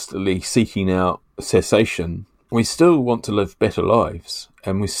 realistically seeking out cessation, we still want to live better lives,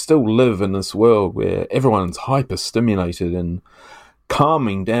 and we still live in this world where everyone's hyper-stimulated, and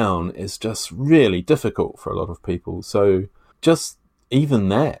calming down is just really difficult for a lot of people. So just even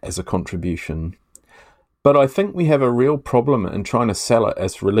that as a contribution. But I think we have a real problem in trying to sell it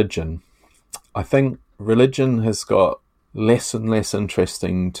as religion. I think religion has got less and less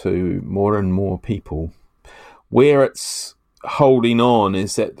interesting to more and more people. Where it's holding on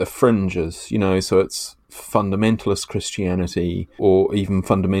is at the fringes, you know, so it's fundamentalist Christianity or even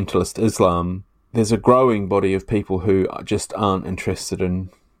fundamentalist Islam. There's a growing body of people who just aren't interested in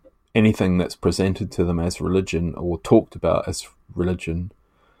anything that's presented to them as religion or talked about as religion.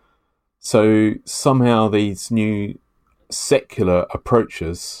 So somehow these new secular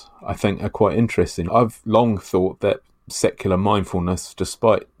approaches, I think, are quite interesting. I've long thought that secular mindfulness,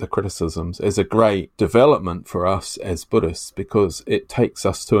 despite the criticisms, is a great development for us as Buddhists, because it takes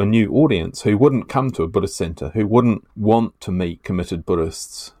us to a new audience who wouldn't come to a Buddhist center, who wouldn't want to meet committed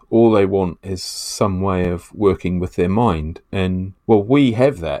Buddhists. All they want is some way of working with their mind. And, well, we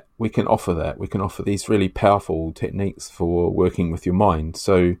have that. We can offer that. We can offer these really powerful techniques for working with your mind.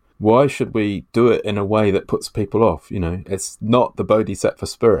 So why should we do it in a way that puts people off? You know, it's not the Bodhisattva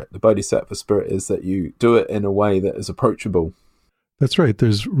spirit. The Bodhisattva spirit is that you do it in a way that is approachable. That's right.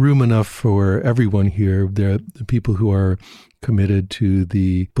 There's room enough for everyone here. There are the people who are committed to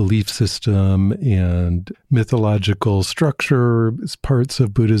the belief system and mythological structure, parts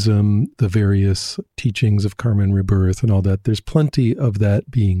of Buddhism, the various teachings of karma and rebirth and all that. There's plenty of that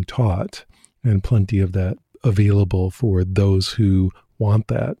being taught and plenty of that available for those who want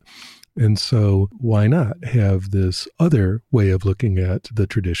that. And so why not have this other way of looking at the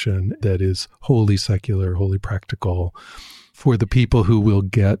tradition that is wholly secular, wholly practical, for the people who will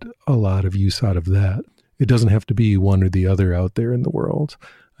get a lot of use out of that? It doesn't have to be one or the other out there in the world.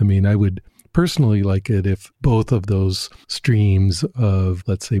 I mean, I would personally like it if both of those streams of,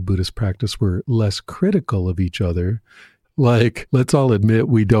 let's say, Buddhist practice were less critical of each other. Like, let's all admit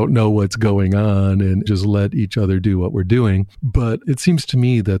we don't know what's going on and just let each other do what we're doing. But it seems to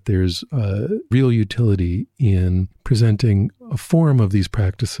me that there's a real utility in presenting a form of these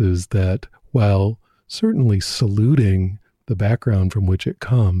practices that, while certainly saluting the background from which it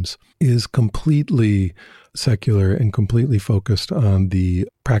comes, is completely secular and completely focused on the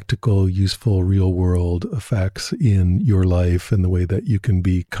practical, useful, real-world effects in your life and the way that you can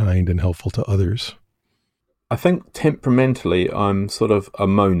be kind and helpful to others. I think temperamentally I'm sort of a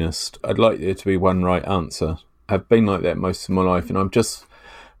monist. I'd like there to be one right answer. I've been like that most of my life, and I've just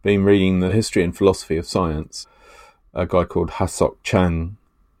been reading the history and philosophy of science, a guy called Hasok Chang,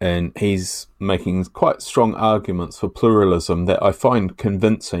 and he's making quite strong arguments for pluralism that I find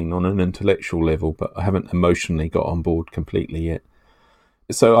convincing on an intellectual level, but I haven't emotionally got on board completely yet.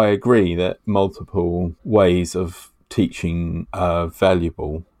 So I agree that multiple ways of teaching are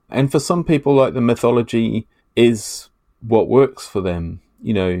valuable. And for some people, like, the mythology is what works for them.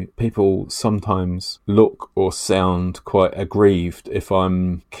 You know, people sometimes look or sound quite aggrieved if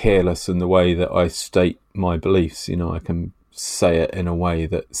I'm careless in the way that I state my beliefs. You know, I can say it in a way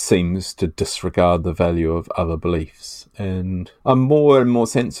that seems to disregard the value of other beliefs. And I'm more and more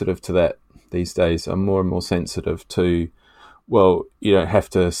sensitive to that these days. I'm more and more sensitive to, well, you don't have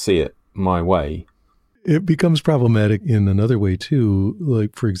to see it my way. It becomes problematic in another way too.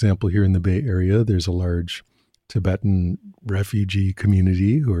 Like, for example, here in the Bay Area, there's a large Tibetan refugee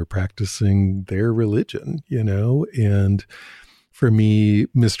community who are practicing their religion, you know, and for me,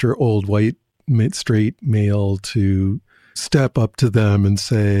 Mr. Old White Straight Male, to step up to them and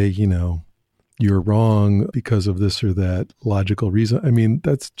say, you know, you're wrong because of this or that logical reason. I mean,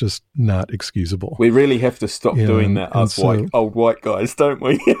 that's just not excusable. We really have to stop doing that, us old white guys, don't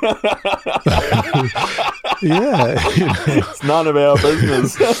we? Yeah. It's none of our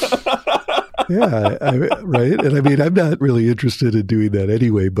business. Yeah, right. And I mean, I'm not really interested in doing that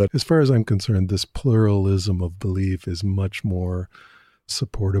anyway, but as far as I'm concerned, this pluralism of belief is much more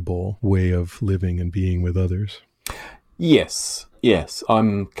supportable way of living and being with others. Yes,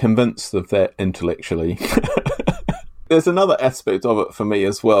 I'm convinced of that intellectually. There's another aspect of it for me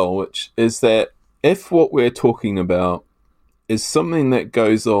as well, which is that if what we're talking about is something that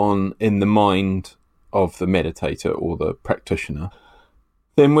goes on in the mind of the meditator or the practitioner,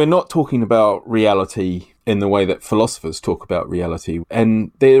 then we're not talking about reality in the way that philosophers talk about reality.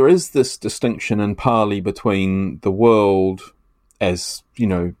 And there is this distinction in Pali between the world as,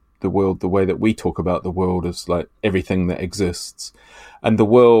 the world, the way that we talk about the world as like everything that exists, and the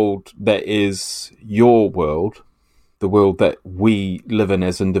world that is your world, the world that we live in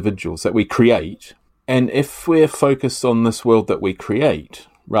as individuals, that we create. And if we're focused on this world that we create,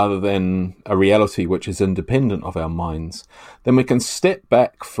 rather than a reality which is independent of our minds, then we can step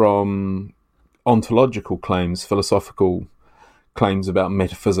back from ontological claims, philosophical claims about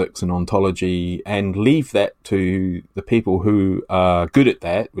metaphysics and ontology, and leave that to the people who are good at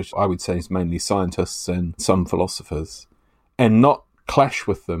that, which I would say is mainly scientists and some philosophers, and not clash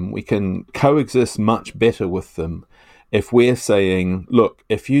with them. We can coexist much better with them if we're saying, look,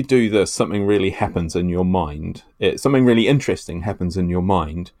 if you do this, something really happens in your mind. Something really interesting happens in your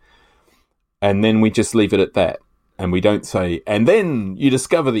mind. And then we just leave it at that. And we don't say, and then you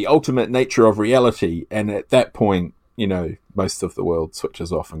discover the ultimate nature of reality. And at that point, most of the world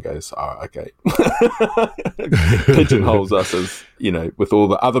switches off and goes, oh, okay. Pigeonholes us as, with all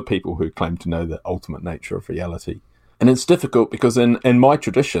the other people who claim to know the ultimate nature of reality. And it's difficult because in my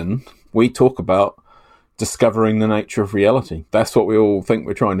tradition, we talk about discovering the nature of reality. That's what we all think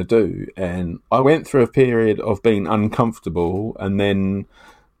we're trying to do. And I went through a period of being uncomfortable and then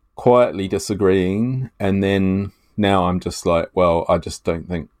quietly disagreeing. And then now I'm just like, well, I just don't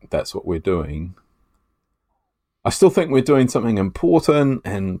think that's what we're doing. I still think we're doing something important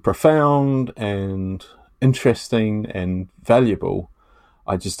and profound and interesting and valuable.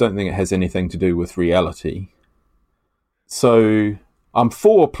 I just don't think it has anything to do with reality. So I'm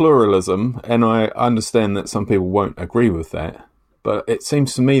for pluralism, and I understand that some people won't agree with that. But it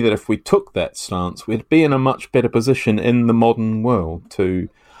seems to me that if we took that stance, we'd be in a much better position in the modern world to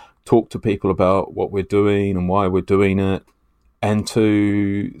talk to people about what we're doing and why we're doing it, and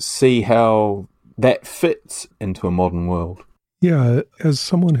to see how that fits into a modern world. Yeah, as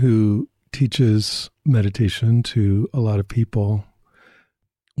someone who teaches meditation to a lot of people,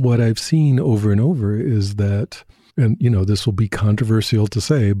 what I've seen over and over is that, and this will be controversial to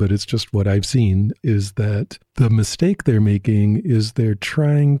say, but it's just what I've seen, is that the mistake they're making is they're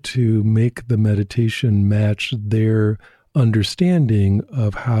trying to make the meditation match their understanding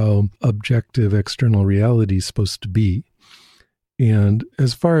of how objective external reality is supposed to be. And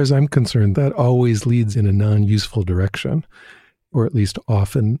as far as I'm concerned, that always leads in a non-useful direction, or at least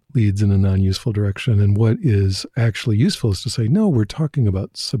often leads in a non-useful direction. And what is actually useful is to say, no, we're talking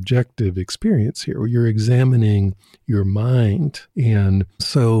about subjective experience here. You're examining your mind. And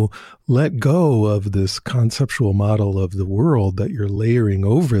so let go of this conceptual model of the world that you're layering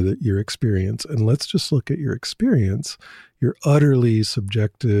over your experience. And let's just look at your experience, your utterly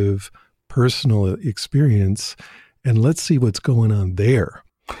subjective, personal experience, and let's see what's going on there.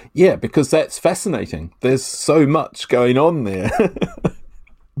 Yeah, because that's fascinating. There's so much going on there.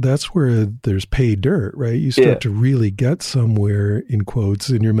 That's where there's pay dirt, right? You start to really get somewhere, in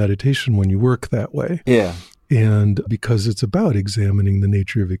quotes, in your meditation when you work that way. Yeah. And because it's about examining the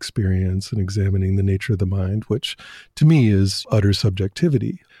nature of experience and examining the nature of the mind, which to me is utter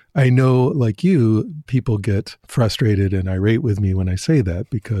subjectivity. I know, like you, people get frustrated and irate with me when I say that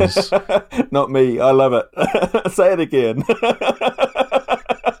because... Not me. I love it. Say it again.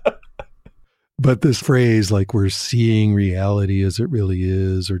 But this phrase, like we're seeing reality as it really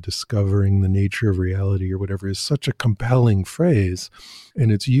is, or discovering the nature of reality or whatever, is such a compelling phrase,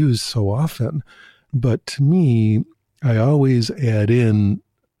 and it's used so often. But to me, I always add in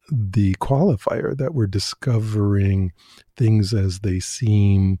the qualifier that we're discovering things as they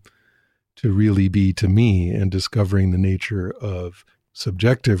seem to really be to me, and discovering the nature of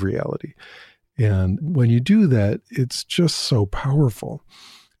subjective reality. And when you do that, it's just so powerful.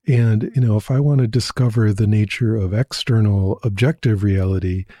 And, if I want to discover the nature of external objective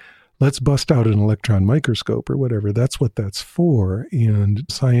reality, let's bust out an electron microscope or whatever. That's what that's for. And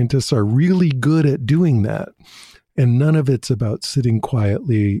scientists are really good at doing that. And none of it's about sitting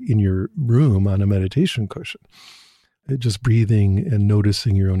quietly in your room on a meditation cushion, just breathing and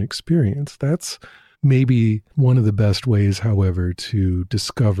noticing your own experience. That's maybe one of the best ways, however, to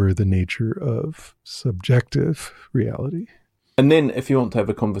discover the nature of subjective reality. And then if you want to have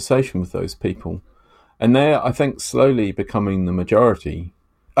a conversation with those people, and they're, I think, slowly becoming the majority.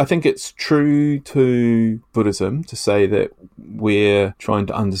 I think it's true to Buddhism to say that we're trying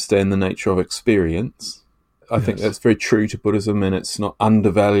to understand the nature of experience. I think that's very true to Buddhism, and it's not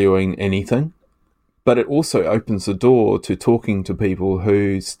undervaluing anything. But it also opens the door to talking to people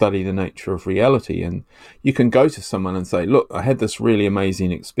who study the nature of reality. And you can go to someone and say, look, I had this really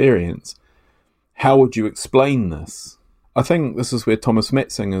amazing experience. How would you explain this? I think this is where Thomas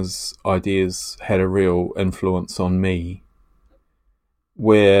Metzinger's ideas had a real influence on me,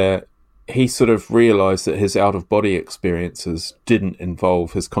 where he sort of realised that his out-of-body experiences didn't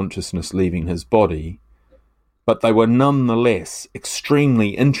involve his consciousness leaving his body, but they were nonetheless extremely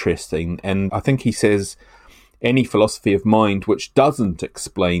interesting. And I think he says any philosophy of mind which doesn't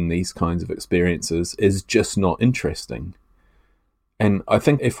explain these kinds of experiences is just not interesting. And I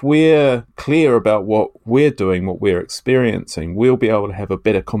think if we're clear about what we're doing, what we're experiencing, we'll be able to have a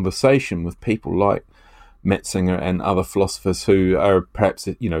better conversation with people like Metzinger and other philosophers who are perhaps,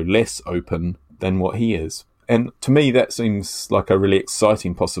 less open than what he is. And to me, that seems like a really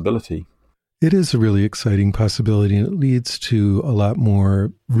exciting possibility. It is a really exciting possibility, and it leads to a lot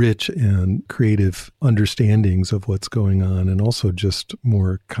more rich and creative understandings of what's going on, and also just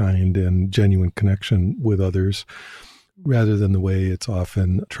more kind and genuine connection with others, rather than the way it's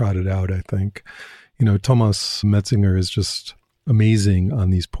often trotted out, I think. Thomas Metzinger is just amazing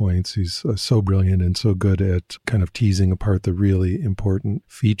on these points. He's so brilliant and so good at kind of teasing apart the really important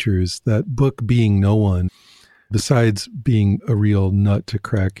features. That book, Being No One, besides being a real nut to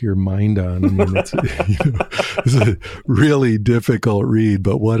crack your mind on, it's a really difficult read,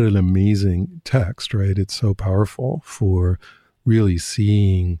 but what an amazing text, right? It's so powerful for really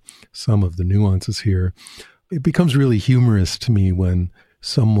seeing some of the nuances here. It becomes really humorous to me when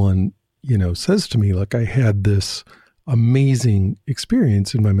someone, says to me, like, I had this amazing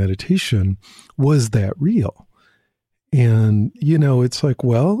experience in my meditation. Was that real? And, it's like,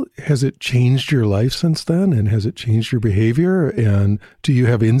 well, has it changed your life since then? And has it changed your behavior? And do you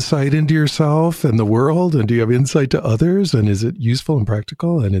have insight into yourself and the world? And do you have insight to others? And is it useful and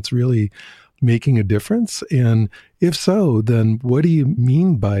practical? And it's really making a difference? And if so, then what do you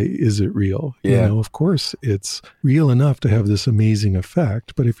mean by, is it real? Yeah. Of course, it's real enough to have this amazing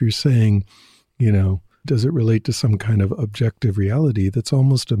effect. But if you're saying, does it relate to some kind of objective reality? That's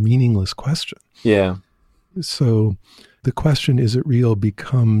almost a meaningless question. Yeah. So the question, is it real,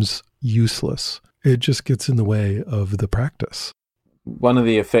 becomes useless. It just gets in the way of the practice. One of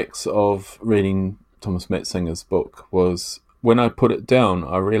the effects of reading Thomas Metzinger's book was when I put it down,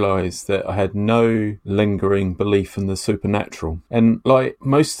 I realised that I had no lingering belief in the supernatural. And like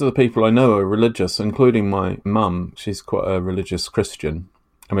most of the people I know are religious, including my mum. She's quite a religious Christian.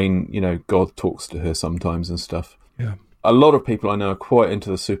 I mean, God talks to her sometimes and stuff. Yeah. A lot of people I know are quite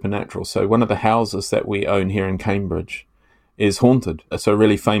into the supernatural. So one of the houses that we own here in Cambridge is haunted. It's a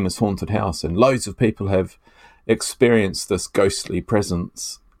really famous haunted house, and loads of people have experienced this ghostly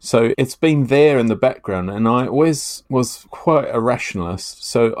presence. So it's been there in the background, and I always was quite a rationalist.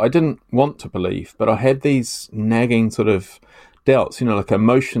 So I didn't want to believe, but I had these nagging sort of doubts, like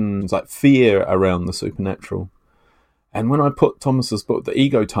emotions, like fear around the supernatural. And when I put Thomas's book, The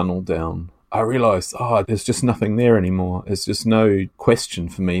Ego Tunnel, down, I realised, there's just nothing there anymore. There's just no question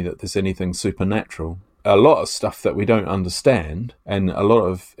for me that there's anything supernatural. A lot of stuff that we don't understand, and a lot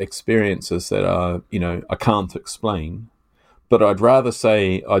of experiences that are, I can't explain. But I'd rather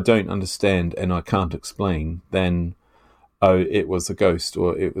say I don't understand and I can't explain than, it was a ghost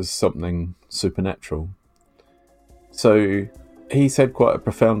or it was something supernatural. So he's had quite a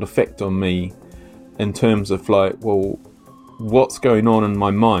profound effect on me in terms of what's going on in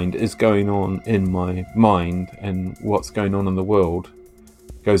my mind is going on in my mind, and what's going on in the world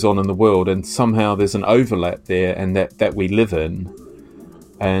goes on in the world, and somehow there's an overlap there, and that we live in.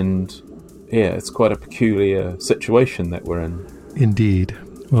 And yeah, it's quite a peculiar situation that we're in. Indeed.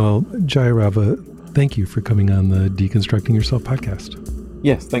 Well, Jayarava, thank you for coming on the Deconstructing Yourself podcast.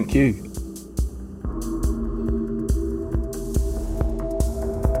 Yes, thank you.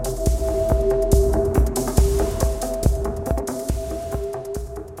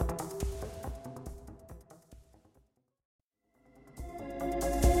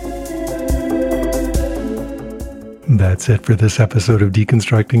 That's it for this episode of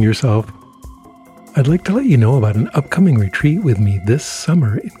Deconstructing Yourself. I'd like to let you know about an upcoming retreat with me this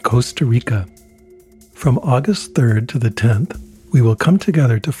summer in Costa Rica. From August 3rd to the 10th, we will come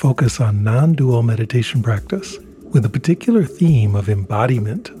together to focus on non-dual meditation practice with a particular theme of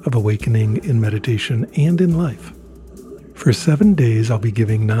embodiment of awakening in meditation and in life. For 7 days, I'll be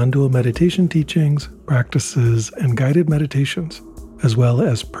giving non-dual meditation teachings, practices, and guided meditations, as well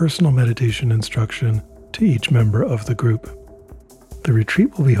as personal meditation instruction to each member of the group. The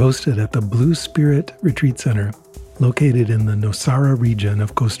retreat will be hosted at the Blue Spirit Retreat Center, located in the Nosara region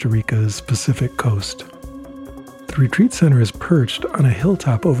of Costa Rica's Pacific coast. The retreat center is perched on a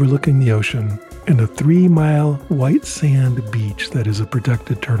hilltop overlooking the ocean and a 3-mile white sand beach that is a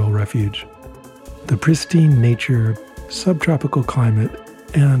protected turtle refuge. The pristine nature, subtropical climate,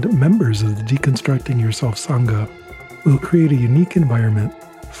 and members of the Deconstructing Yourself Sangha will create a unique environment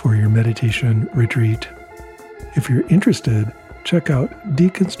for your meditation retreat. If you're interested, check out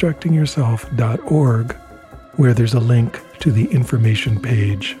deconstructingyourself.org, where there's a link to the information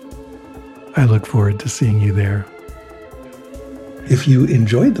page. I look forward to seeing you there. If you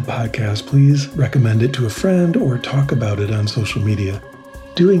enjoyed the podcast, please recommend it to a friend or talk about it on social media.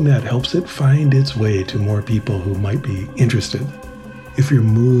 Doing that helps it find its way to more people who might be interested. If you're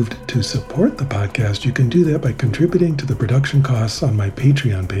moved to support the podcast, you can do that by contributing to the production costs on my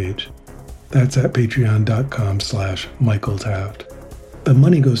Patreon page. That's at patreon.com/Michael Taft. The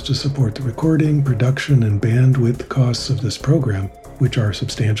money goes to support the recording, production, and bandwidth costs of this program, which are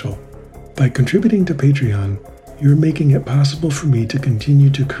substantial. By contributing to Patreon, you're making it possible for me to continue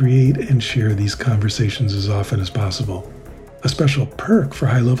to create and share these conversations as often as possible. A special perk for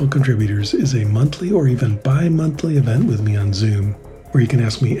high-level contributors is a monthly or even bi-monthly event with me on Zoom, where you can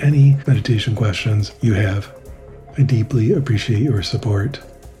ask me any meditation questions you have. I deeply appreciate your support.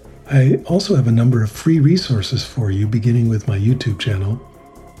 I also have a number of free resources for you, beginning with my YouTube channel.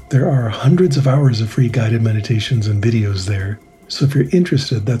 There are hundreds of hours of free guided meditations and videos there, so if you're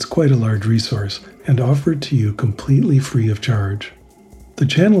interested, that's quite a large resource and offered to you completely free of charge. The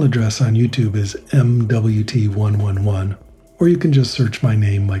channel address on YouTube is MWT111, or you can just search my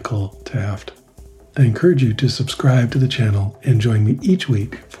name, Michael Taft. I encourage you to subscribe to the channel and join me each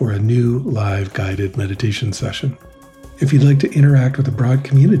week for a new live guided meditation session. If you'd like to interact with a broad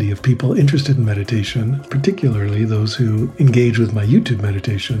community of people interested in meditation, particularly those who engage with my YouTube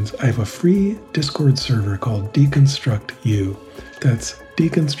meditations, I have a free Discord server called Deconstruct U. That's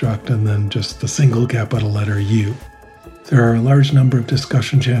Deconstruct and then just the single capital letter U. There are a large number of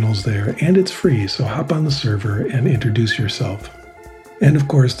discussion channels there, and it's free, so hop on the server and introduce yourself. And of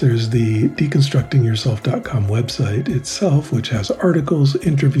course, there's the deconstructingyourself.com website itself, which has articles,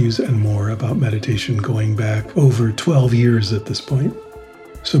 interviews, and more about meditation going back over 12 years at this point.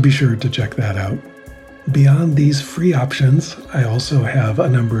 So be sure to check that out. Beyond these free options, I also have a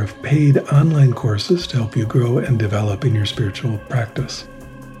number of paid online courses to help you grow and develop in your spiritual practice.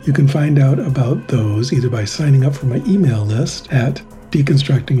 You can find out about those either by signing up for my email list at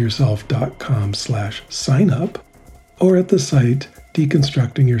deconstructingyourself.com/signup or at the site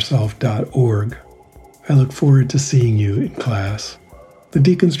deconstructingyourself.org. I look forward to seeing you in class. The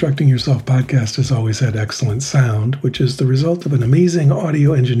Deconstructing Yourself podcast has always had excellent sound, which is the result of an amazing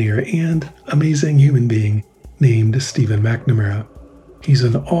audio engineer and amazing human being named Stephen McNamara. He's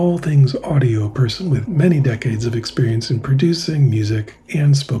an all things audio person with many decades of experience in producing music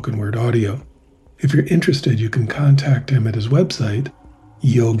and spoken word audio. If you're interested, you can contact him at his website,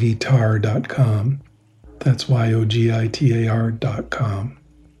 yogitar.com. That's yogitar.com.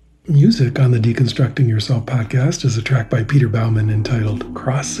 Music on the Deconstructing Yourself podcast is a track by Peter Bauman entitled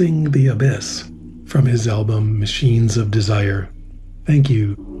Crossing the Abyss from his album Machines of Desire. Thank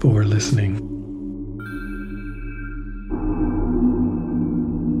you for listening.